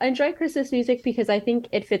 I enjoy Christmas music because I think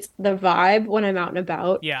it fits the vibe when I'm out and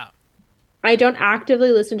about. Yeah. I don't actively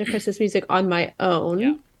listen to Christmas music on my own.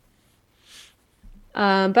 Yeah.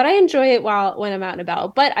 But I enjoy it when I'm out and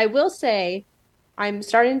about. But I will say, I'm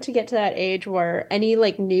starting to get to that age where any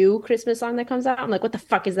like new Christmas song that comes out, I'm like, what the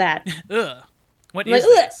fuck is that? Ugh. What I'm is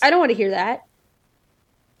like, this? I don't want to hear that.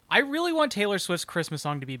 I really want Taylor Swift's Christmas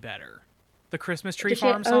song to be better. The Christmas Tree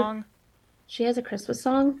Farm song. She has a Christmas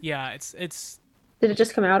song? Yeah, it's. Did it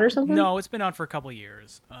just come out or something? No, it's been out for a couple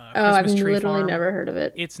years. I've literally never heard of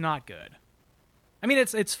it. It's not good. I mean,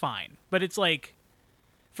 it's fine, but it's like,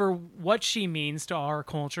 for what she means to our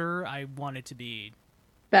culture, I want it to be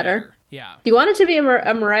better. Yeah. Do you want it to be a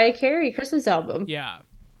Mariah Carey Christmas album? Yeah.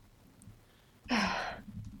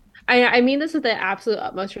 I mean this with the absolute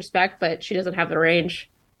utmost respect, but she doesn't have the range.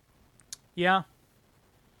 Yeah.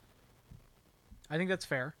 I think that's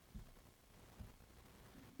fair.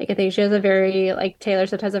 Like, I think she has Taylor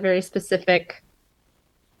Swift has a very specific,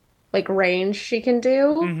 like, range she can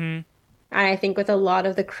do. Mm-hmm. And I think with a lot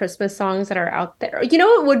of the Christmas songs that are out there, you know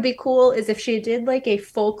what would be cool is if she did, like, a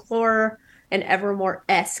Folklore and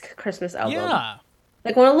Evermore-esque Christmas album. Yeah.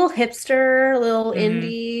 Like, one a little hipster, little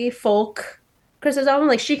indie folk Christmas album.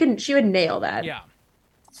 Like, she would nail that. Yeah.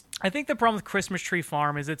 I think the problem with Christmas Tree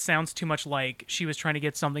Farm is it sounds too much like she was trying to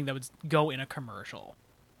get something that would go in a commercial.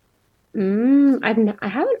 I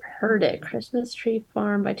haven't heard it. Christmas Tree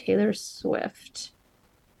Farm by Taylor Swift.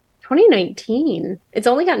 2019. It's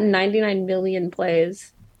only got 99 million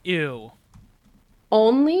plays. Ew.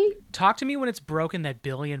 Only? Talk to me when it's broken that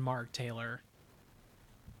billion mark, Taylor.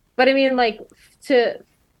 But I mean, to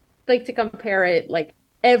compare it, like,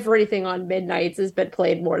 everything on Midnights has been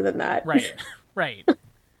played more than that. Right. Right.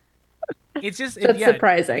 It's just That's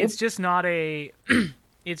surprising. It's just not a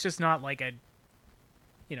it's just not like a,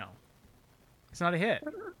 you know, it's not a hit.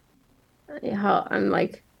 Yeah, I'm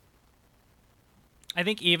like, I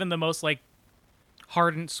think even the most like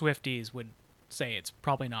hardened Swifties would say it's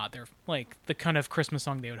probably not their like the kind of Christmas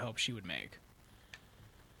song they would hope she would make.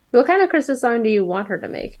 what kind of Christmas song do you want her to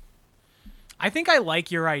make? I think I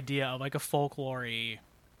like your idea of like a folklore-y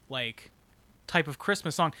like type of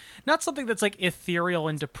Christmas song. Not something that's like ethereal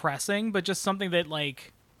and depressing, but just something that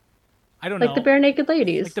like I don't know. Like the Bare Naked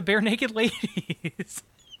Ladies. Like the Bare Naked Ladies.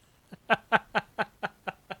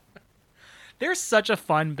 They're such a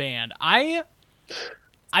fun band. I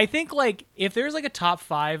think like if there's like a top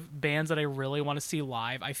 5 bands that I really want to see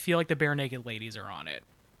live, I feel like the Bare Naked Ladies are on it.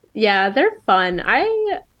 Yeah, they're fun.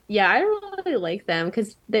 I really really like them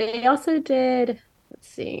because they also did. Let's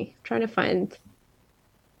see, I'm trying to find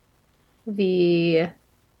the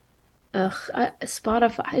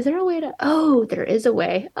Spotify. Is there a way to? Oh, there is a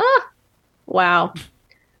way. Ah, wow.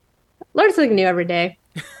 Learn something new every day.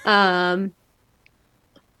 Um,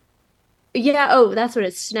 yeah. Oh, that's what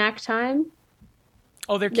it's. Snack Time.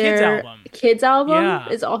 Oh, their kids Their album. kids album Yeah.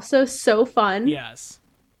 is also so fun. Yes.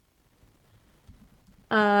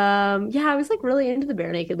 Yeah, I was like really into the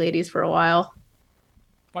Bare Naked Ladies for a while.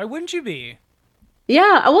 Why wouldn't you be?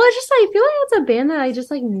 Yeah, well, it's just I feel like it's a band that I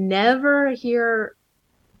just like never hear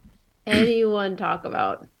anyone talk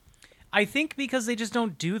about. I think because they just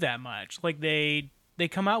don't do that much. Like they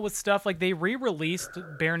come out with stuff like they re-released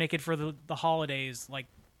Bare Naked for the holidays like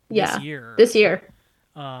this Yeah, year. this year.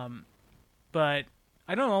 But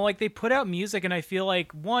I don't know, like they put out music and I feel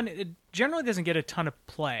like one it generally doesn't get a ton of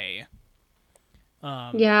play.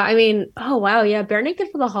 Yeah, I mean, oh wow, yeah, Bare Naked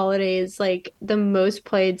for the Holidays, like the most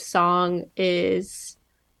played song is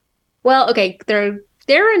well, okay, their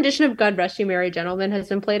rendition of God Rest You Merry Gentlemen has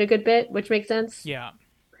been played a good bit, which makes sense. Yeah.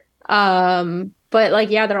 But like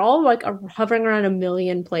yeah, they're all like hovering around 1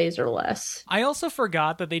 million plays or less. I also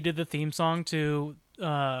forgot that they did the theme song to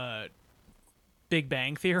Big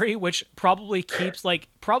Bang Theory, which probably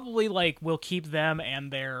will keep them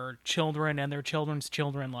and their children and their children's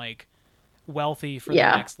children like wealthy for the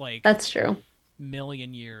Yeah, next like that's true.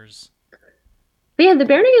 million years. But yeah, the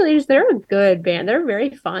Bare Naked Ladies, they're a good band. They're very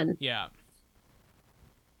fun. Yeah.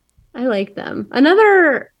 I like them.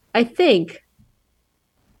 Another, I think,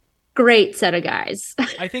 great set of guys.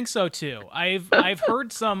 I think so too. I've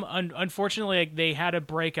heard some unfortunately like, they had a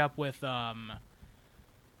breakup with the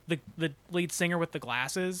lead singer with the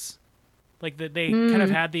glasses. Like they kind of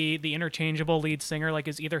had the interchangeable lead singer like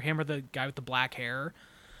is either him or the guy with the black hair.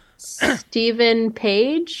 Stephen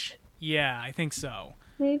Page, Yeah, I think so.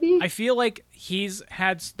 maybe? I feel like he's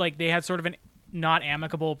had like they had sort of an not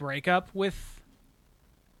amicable breakup with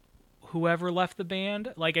whoever left the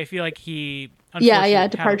band. Like I feel like he Yeah, unfortunately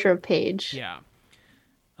had departure of Page. yeah.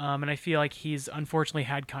 And I feel like he's unfortunately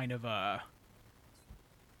had kind of a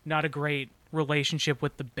not a great relationship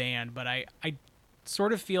with the band, but I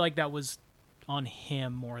sort of feel like that was on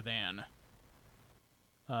him more than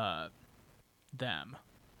them.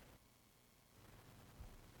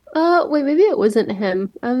 Wait, maybe it wasn't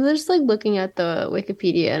him. I'm just like looking at the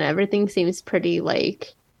Wikipedia and everything seems pretty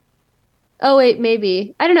like. Oh wait,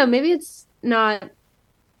 maybe. I don't know, maybe it's not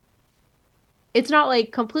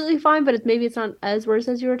like completely fine, but maybe it's not as worse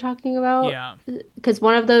as you were talking about. Yeah. Because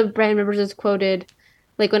one of the band members is quoted,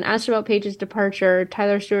 like when asked about Page's departure,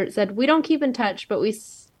 Tyler Stewart said, "We don't keep in touch, but we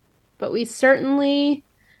certainly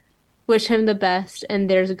wish him the best, and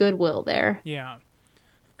there's goodwill there." Yeah.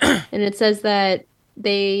 And it says that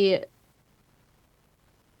they.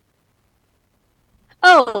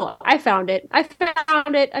 Oh, I found it. I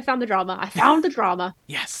found it. I found the drama. I found the drama.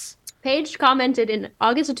 Yes. Page commented in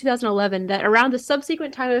August of 2011 that around the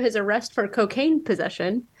subsequent time of his arrest for cocaine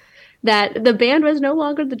possession, that the band was no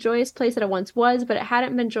longer the joyous place that it once was, but it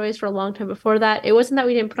hadn't been joyous for a long time before that. It wasn't that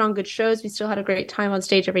we didn't put on good shows, we still had a great time on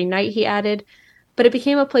stage every night, he added, but it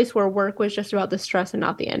became a place where work was just about the stress and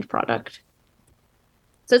not the end product.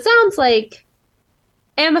 So it sounds like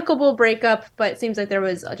amicable breakup, but it seems like there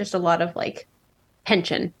was just a lot of like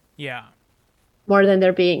tension Yeah. more than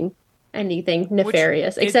there being anything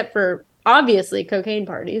nefarious, except for obviously cocaine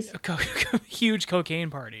parties. Huge cocaine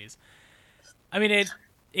parties. I mean,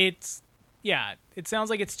 it's yeah. It sounds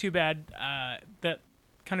like it's too bad. That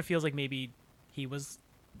kind of feels like maybe he was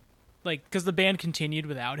like because the band continued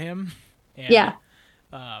without him. And, Yeah.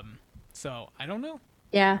 So I don't know.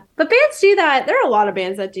 Yeah. But bands do that. There are a lot of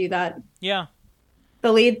bands that do that. Yeah.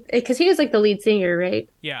 The lead, because he was like the lead singer, right?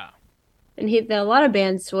 Yeah. And a lot of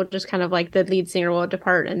bands will just kind of like the lead singer will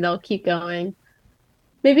depart and they'll keep going.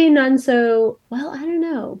 Maybe none so, well, I don't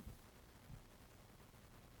know.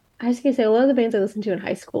 I was gonna say a lot of the bands I listened to in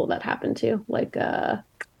high school that happened to, like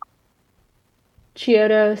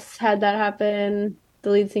Chiodos had that happen. The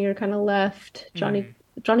lead singer kind of left. Johnny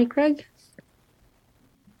Craig.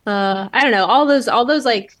 I don't know. All those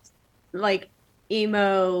like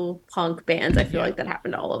emo punk bands, I feel like that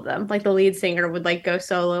happened to all of them. Like the lead singer would like go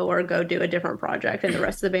solo or go do a different project and the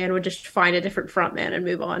rest of the band would just find a different frontman and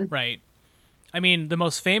move on. Right. I mean, the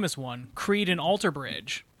most famous one, Creed and Alter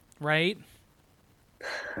Bridge, right?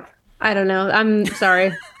 I don't know. I'm sorry.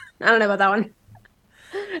 I don't know about that one.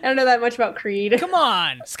 I don't know that much about Creed. Come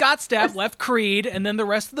on. Scott Stapp left Creed, and then the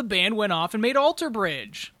rest of the band went off and made Alter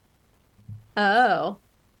Bridge. Oh.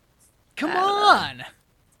 Come on.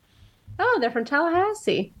 Oh, they're from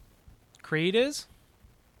Tallahassee. Creed is?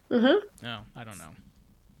 Mm-hmm. No, I don't know.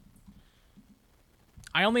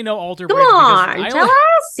 I only know Alter Come Bridge on, because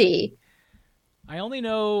Tallahassee. I only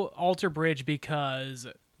know Alter Bridge because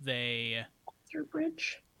they Alter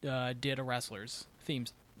Bridge. did a wrestler's theme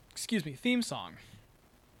song.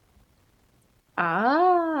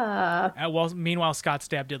 Ah. Meanwhile, Scott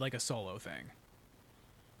Stapp did like a solo thing.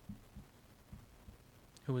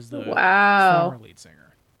 Who was the Wow. former lead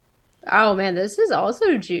singer? Oh man, this is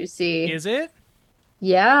also juicy. Is it?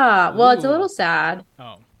 Yeah. Well, it's a Ooh. little sad.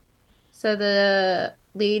 Oh. So the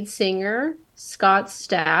lead singer, Scott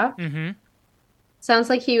Stapp, Mm-hmm. sounds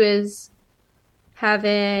like he was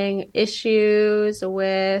having issues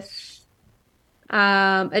with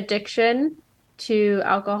addiction to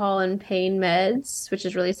alcohol and pain meds, which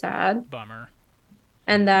is really sad. Bummer.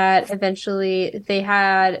 And that eventually they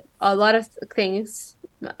had a lot of things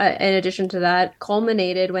in addition to that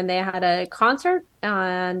culminated when they had a concert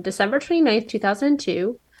on December 29th,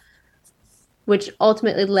 2002, which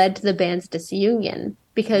ultimately led to the band's disunion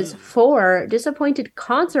because Ugh. 4 disappointed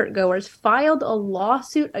concert goers filed a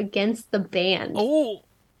lawsuit against the band. Oh.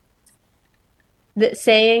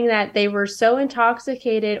 Saying that they were so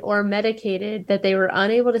intoxicated or medicated that they were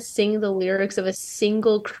unable to sing the lyrics of a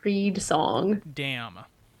single Creed song. Damn.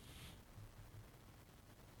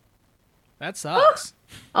 That sucks.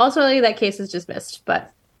 Also, like, that case is dismissed,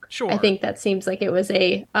 but Sure. I think that seems like it was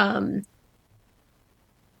a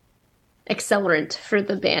accelerant for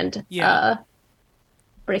the band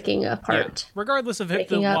breaking apart. Yeah. Regardless of if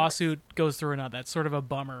the Breaking up. lawsuit goes through or not, that's sort of a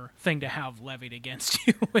bummer thing to have levied against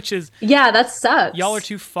you, which is Yeah, that sucks. y'all are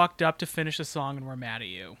too fucked up to finish a song and we're mad at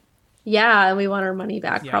you. Yeah, and we want our money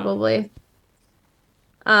back Yeah. probably.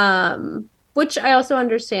 Which I also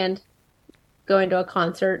understand going to a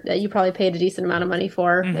concert that you probably paid a decent amount of money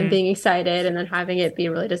for Mhm. and being excited and then having it be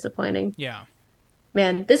really disappointing. Yeah.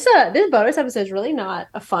 Man, this bonus episode is really not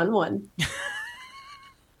a fun one.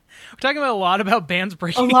 We're talking about a lot about bands A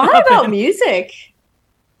breaking lot up. about and music.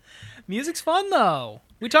 music's fun though.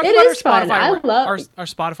 We talked It about is fun. I love- our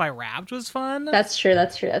Spotify Wrapped was fun. That's true.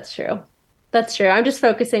 That's true. I'm just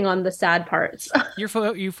focusing on the sad parts. You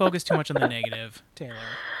focus too much on the negative, Taylor.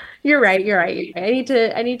 You're right. I need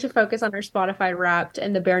to focus on our Spotify Wrapped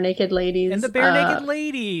and the Bare Naked Ladies And the Bare Naked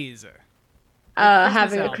Ladies.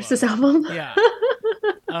 having a album. Christmas album.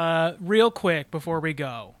 Yeah. Real quick before we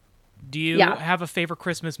go, do you Yeah. have a favorite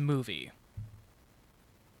Christmas movie?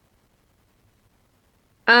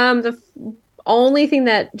 The only thing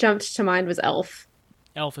that jumped to mind was Elf.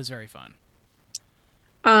 Elf is very fun.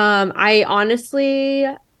 I honestly,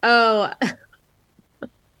 oh,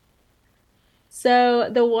 so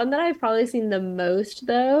the one that I've probably seen the most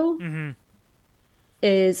though Mm-hmm.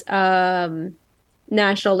 is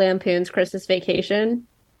National Lampoon's Christmas Vacation.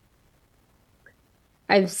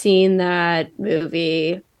 I've seen that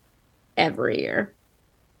movie every year.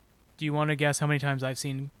 Do you want to guess how many times I've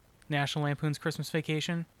seen National Lampoon's Christmas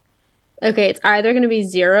Vacation? Okay, it's either going to be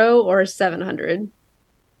 0 or 700.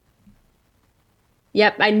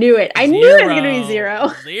 Yep, I knew it. I knew it was going to be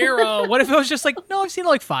 0. 0. What if it was just like, no, I've seen it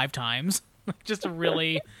like 5 times? Just a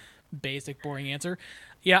really basic, boring answer.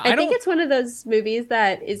 Yeah, I think it's one of those movies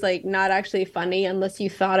that is like not actually funny unless you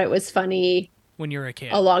thought it was funny when you're a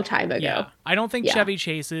kid. a long time ago. Yeah. I don't think Yeah. Chevy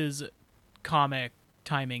Chase's comic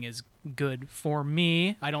timing is good for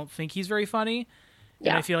me. I don't think he's very funny. And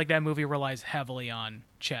Yeah. I feel like that movie relies heavily on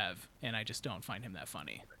Chev, and I just don't find him that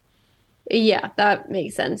funny. Yeah, that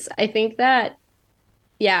makes sense. I think that,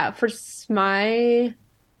 yeah, my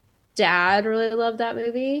dad really loved that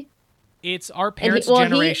movie. It's our And parents' well,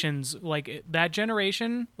 generations, like that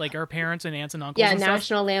generation, like our parents and aunts and uncles Yeah, and stuff,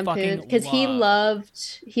 National Lampoon, fucking because he love.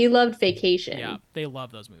 loved Vacation. Yeah, they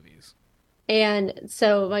love those movies. And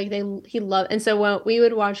so like he loved, and so when we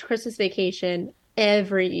would watch Christmas Vacation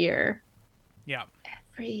every year. Yeah.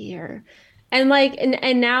 Every year. And like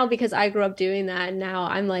and now because I grew up doing that, and now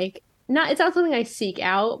I'm like it's not something I seek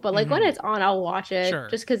out, but like when it's on, I'll watch it. Sure.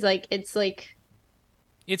 Just because like it's like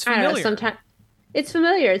It's I don't know, familiar. sometimes it's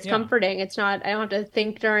familiar, it's Yeah. comforting. It's not I don't have to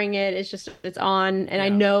think during it. It's on, and I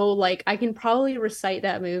Yeah. know like I can probably recite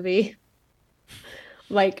that movie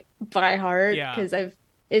like by heart Yeah. because I've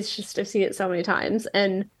seen it so many times.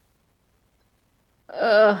 And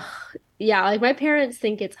yeah, like my parents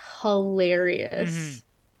think it's hilarious. Mhm.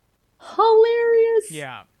 Hilarious.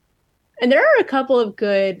 Yeah. And there are a couple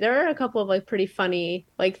of like pretty funny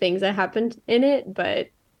like things that happened in it, but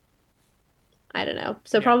I don't know.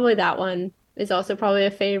 So Yeah. probably that one is also probably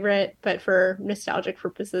a favorite, but for nostalgic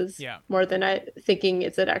purposes, Yeah. more than I thinking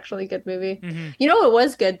it's an actually good movie. hmm You know what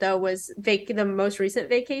was good though was the most recent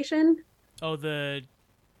Vacation. Oh, the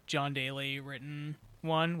John Daly written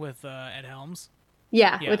one with Ed Helms.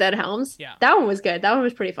 Yeah, Yeah. with Ed Helms. Yeah. That one was good. That one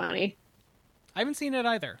was pretty funny. I haven't seen it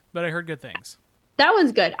either, but I heard good things. That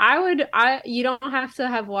one's good. You don't have to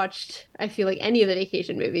have watched, I feel like, any of the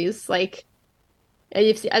vacation movies. Like,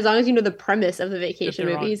 as long as you know the premise of the That vacation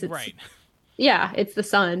they're on movies, right. yeah, it's the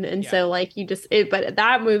sun. And Yeah. so, like, but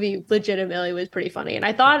that movie legitimately was pretty funny. And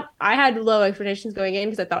I thought I had low expectations going in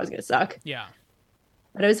because I thought it was going to suck, Yeah.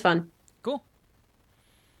 but it was fun. Cool.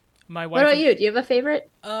 My What wife. about you? Do you have a favorite?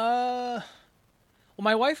 Well,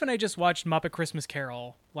 my wife and I just watched Muppet Christmas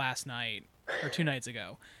Carol last night or 2 nights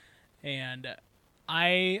ago, and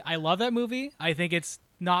I love that movie. I think it's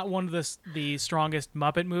not one of the strongest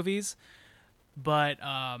Muppet movies, but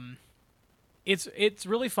it's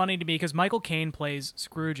really funny to me because Michael Caine plays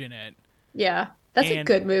Scrooge in it. Yeah, that's a And-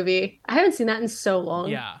 good movie. I haven't seen that in so long.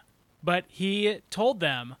 Yeah, but he told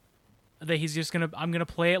them that I'm gonna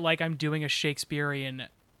play it like I'm doing a Shakespearean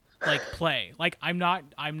like play. Like I'm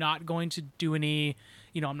not going to do any,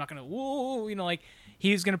 I'm not gonna whoa, like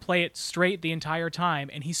he's gonna play it straight the entire time,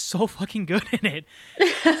 and he's so fucking good in it.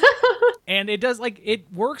 And it does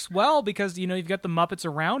it works well because you've got the Muppets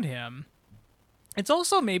around him. It's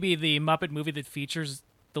also maybe the Muppet movie that features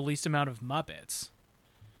the least amount of Muppets.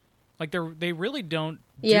 Like they really don't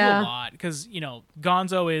do Yeah. a lot because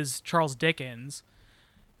Gonzo is Charles Dickens,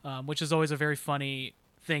 which is always a very funny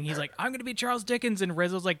thing. He's like, I'm gonna be Charles Dickens, and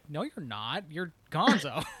Rizzo's like, no, you're not. You're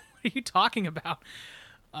Gonzo. What are you talking about?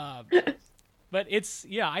 But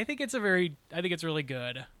I think it's really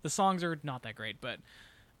good. The songs are not that great, but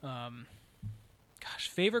gosh,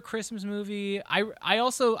 favorite Christmas movie.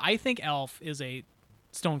 I think Elf is a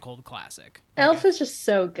stone cold classic. Elf is just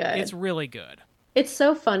so good. It's really good. It's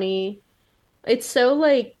so funny. It's so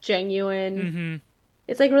like genuine. Mm-hmm.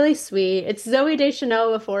 It's like really sweet. It's Zoe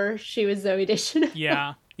Deschanel before she was Zoe Deschanel.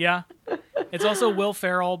 Yeah, yeah. It's also Will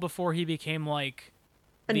Ferrell before he became like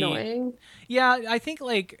Annoying. Yeah, I think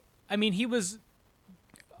he was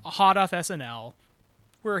hot off SNL,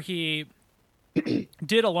 where he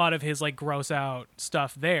did a lot of his like gross out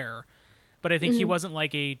stuff there, but I think he wasn't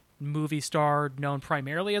like a movie star known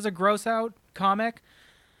primarily as a gross out comic,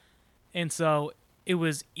 and so it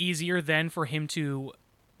was easier then for him to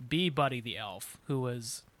be Buddy the Elf, who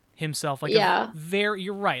was himself like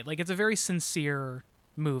you're right, like it's a very sincere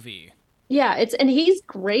movie. Yeah, and he's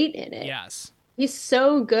great in it. Yes. He's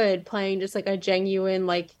so good playing just like a genuine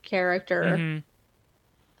like character. Mm-hmm.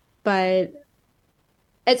 But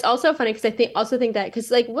it's also funny because I think that because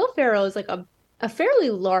like Will Ferrell is like a fairly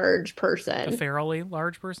large person. A fairly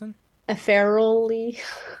large person. A fairly.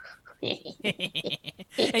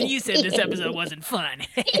 And you said this episode wasn't fun.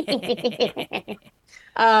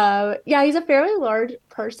 Yeah, he's a fairly large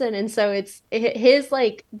person, and so it's his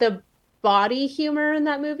like the body humor in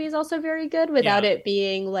that movie is also very good without it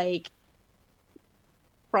being like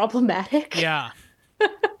problematic. Yeah.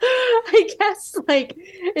 I guess like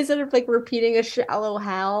instead of like repeating a Shallow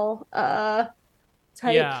Hal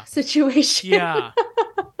type situation. Yeah.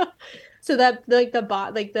 So that like the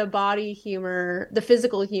body humor, the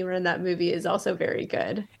physical humor in that movie is also very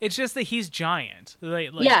good. It's just that he's giant.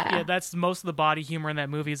 That's most of the body humor in that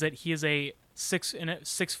movie is that he is a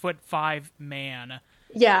 6'5" man.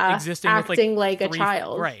 Yeah, existing acting with like a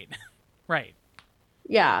child. Right. Right.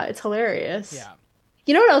 Yeah, it's hilarious. Yeah.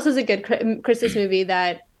 You know what else is a good Christmas movie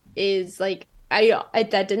that is like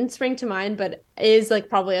that didn't spring to mind, but is like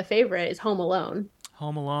probably a favorite is Home Alone.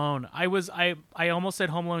 Home Alone. I almost said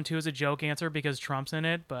Home Alone 2 as a joke answer because Trump's in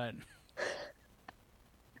it, but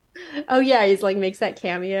Oh yeah, he's like makes that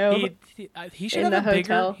cameo. he should in have the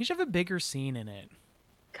hotel. He should have a bigger scene in it.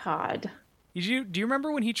 God. Do you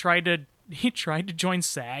remember when he tried to join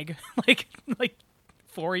SAG like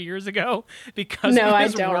 4 years ago because No, of I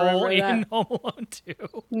his don't role remember in that. Home Alone 2?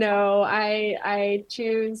 No, I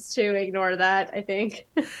choose to ignore that, I think.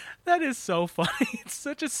 That is so funny. It's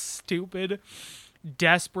such a stupid,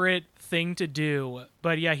 desperate thing to do.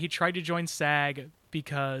 But yeah, he tried to join SAG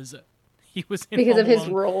because he was in Because Home of his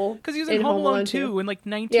Alone. role. Because he was in Home Alone 2 in like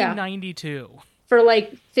 1992. For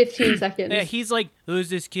like 15 seconds. Yeah, he's like, who's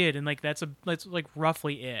this kid? And like that's like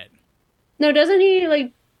roughly it. No, doesn't he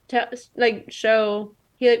like show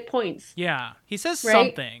he like points? Yeah, he says Right?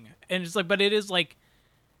 something, and it's like, but it is like,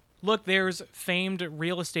 look, there's famed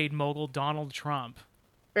real estate mogul Donald Trump,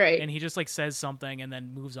 Right. and he just like says something and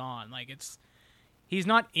then moves on. Like he's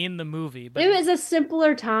not in the movie, but It was a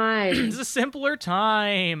simpler time. it's a simpler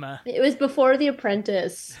time. It was before The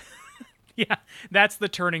Apprentice. Yeah, that's the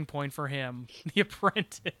turning point for him. The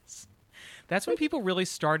Apprentice. That's when people really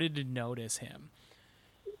started to notice him.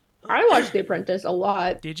 I watched The Apprentice a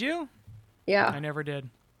lot. Did you? Yeah. I never did.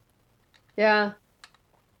 Yeah.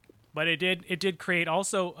 But it did create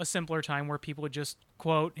also a simpler time where people would just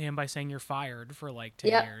quote him by saying you're fired for like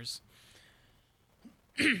 10 Yeah. years.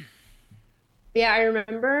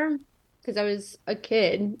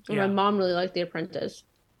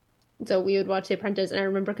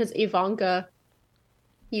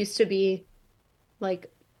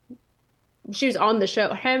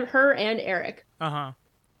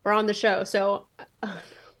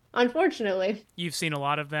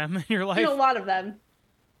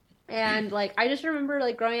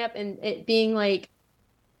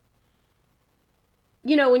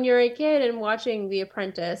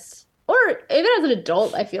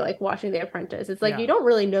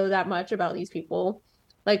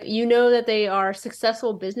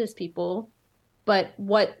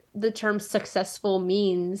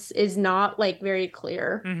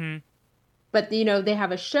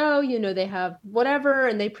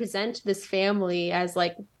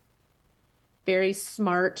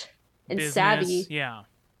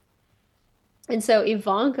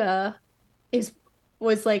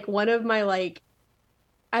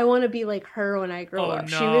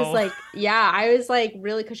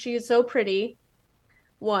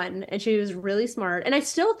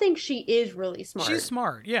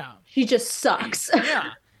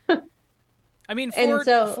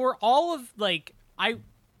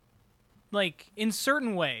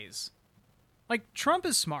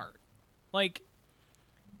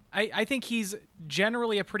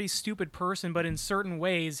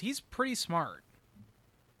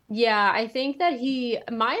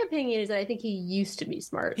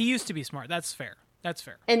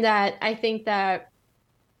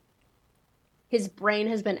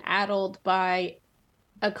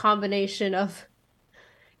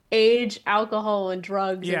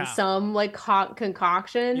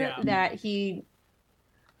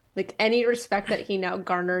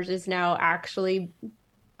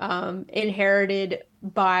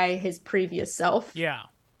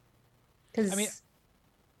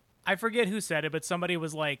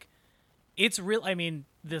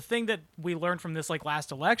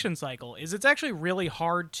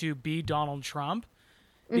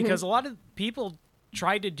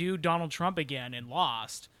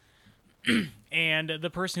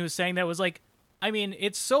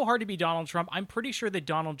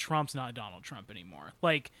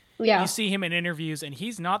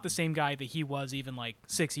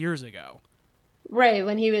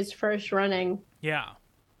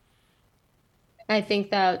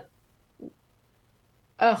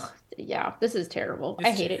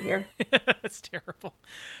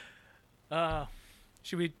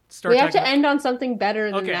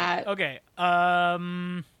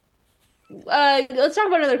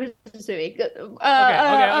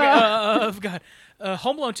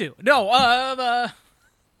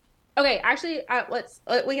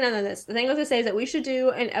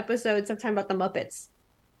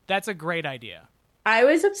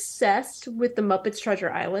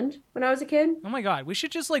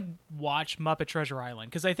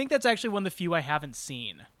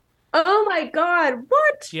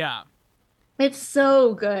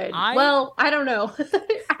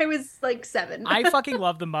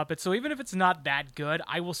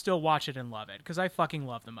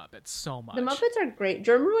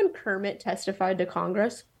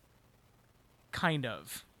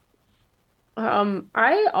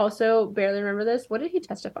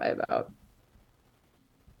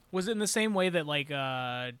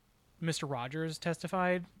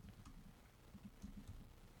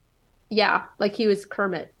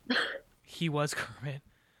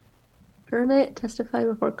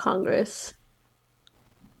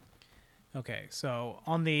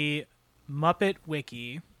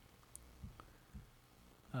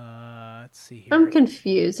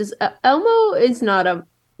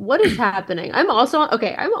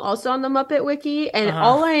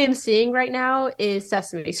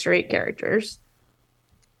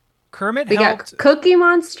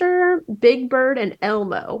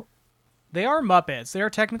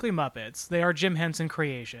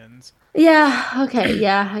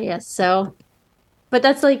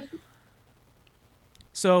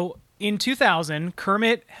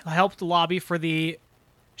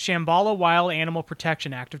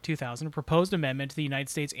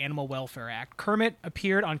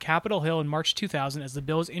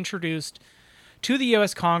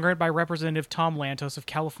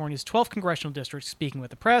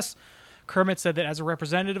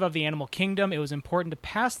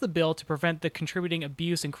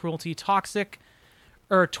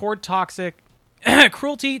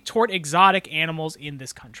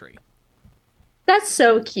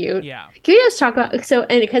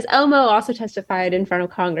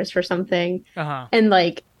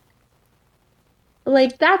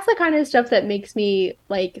 like that's the kind of stuff that makes me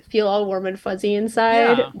like feel all warm and fuzzy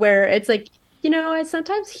inside, Yeah. where it's like,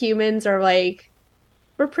 sometimes humans are like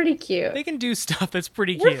we're pretty cute. They can do stuff that's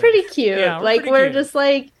pretty We're cute. pretty Yeah, cute. we're Like pretty we're cute. just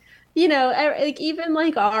like, like even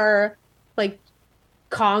like our like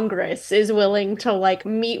Congress is willing to like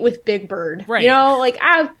meet with Big Bird. Right. Like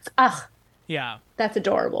Yeah. that's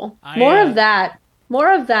adorable. I More of that.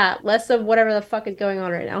 More of that, less of whatever the fuck is going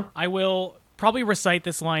on right now. I will probably recite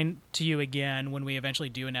this line to you again when we eventually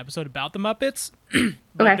do an episode about the Muppets.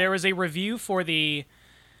 But Okay. there was a review for was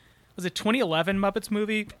it 2011 Muppets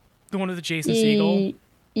movie, the one with the Jason Segel,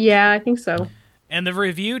 Yeah, I think so. and the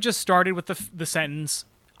review just started with the sentence,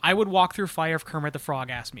 "I would walk through fire if Kermit the Frog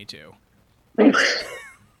asked me to."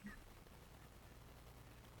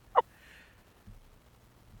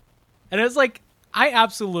 And it was like, I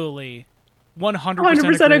absolutely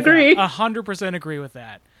 100% agree. 100% agree with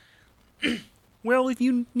that. Well, if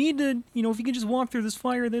you need to, if you could just walk through this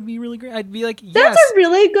fire, that'd be really great. I'd be like, yes, That's a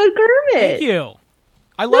really good Kermit. thank you.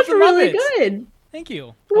 I love That's the really Muppets. good. Thank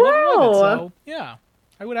you. I love the Muppets, Wow. so yeah,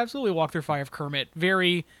 I would absolutely walk through fire if Kermit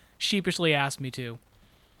very sheepishly asked me to.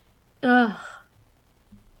 Ugh.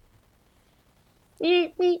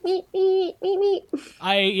 Meep, meep, meep, meep, meep,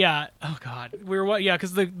 meep. Yeah. Oh God,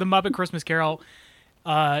 because the Muppet Christmas Carol,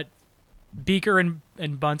 Beaker and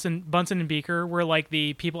Bunsen and Beaker were like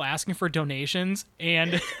the people asking for donations,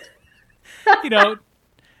 and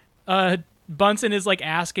Bunsen is like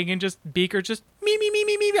asking, and just Beaker just me.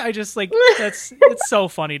 I just like it's so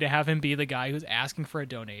funny to have him be the guy who's asking for a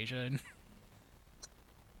donation.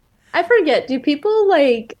 I forget, do people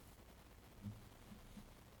like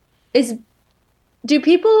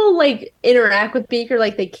interact with Beaker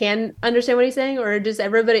like they can understand what he's saying, or is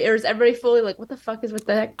everybody fully like, what the fuck is with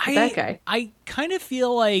that guy? I kind of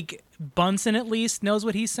feel like Bunsen at least knows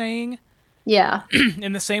what he's saying Yeah.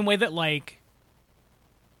 in the same way that like,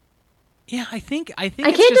 yeah, I think I it's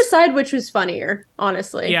can't just, decide which was funnier,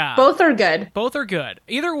 honestly. Yeah. Both are good. both are good.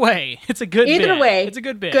 Either way, it's a good Either bit. way, It's a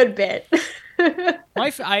good bit. good bit.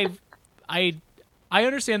 I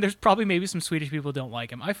understand there's probably maybe some Swedish people who don't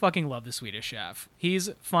like him. I fucking love the Swedish Chef. He's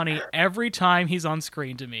funny every time he's on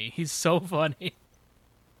screen to me. He's so funny.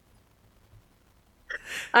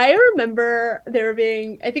 I remember there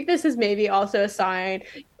being, I think this is maybe also a sign.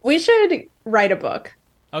 We should write a book.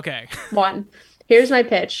 Okay. One. Here's my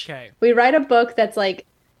pitch. Okay. We write a book that's like,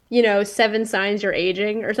 7 signs you're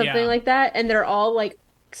aging or something Yeah. like that, and they're all like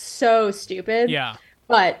so stupid. Yeah.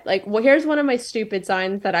 But like, well, here's one of my stupid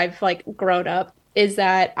signs that I've like grown up is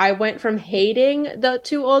that I went from hating the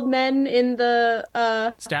two old men in the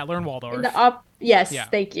Statler and Waldorf. yes, Yeah.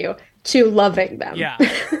 thank you, to loving them. Yeah.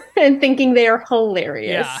 And thinking they are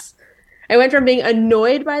hilarious. Yeah. I went from being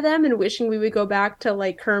annoyed by them and wishing we would go back to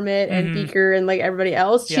like Kermit and Beaker and like everybody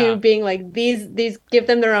else Mm-hmm. Yeah. to being like these give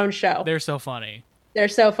them their own show. They're so funny. They're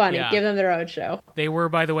so funny. Yeah. Give them their own show. They were,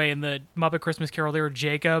 by the way, in the Muppet Christmas Carol, they were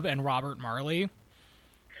Jacob and Robert Marley.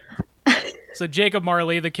 So Jacob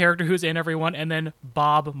Marley, the character who's in everyone, and then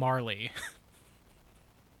Bob Marley.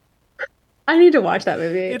 I need to watch that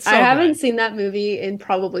movie. It's so I haven't good. seen that movie in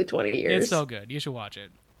probably 20 years. It's so good. You should watch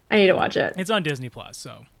it. I need to watch it. It's on Disney Plus,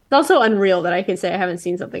 so It's also unreal that I can say I haven't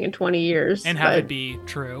seen something in 20 years. and have but it be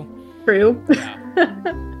true. true. Yeah.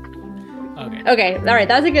 Okay. Okay, all right,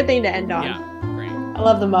 that's a good thing to end on. Yeah. Great. I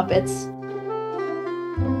love the Muppets.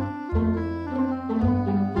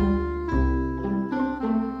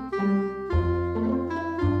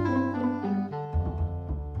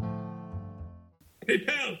 Hey,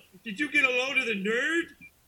 pal, did you get a load of the nerds?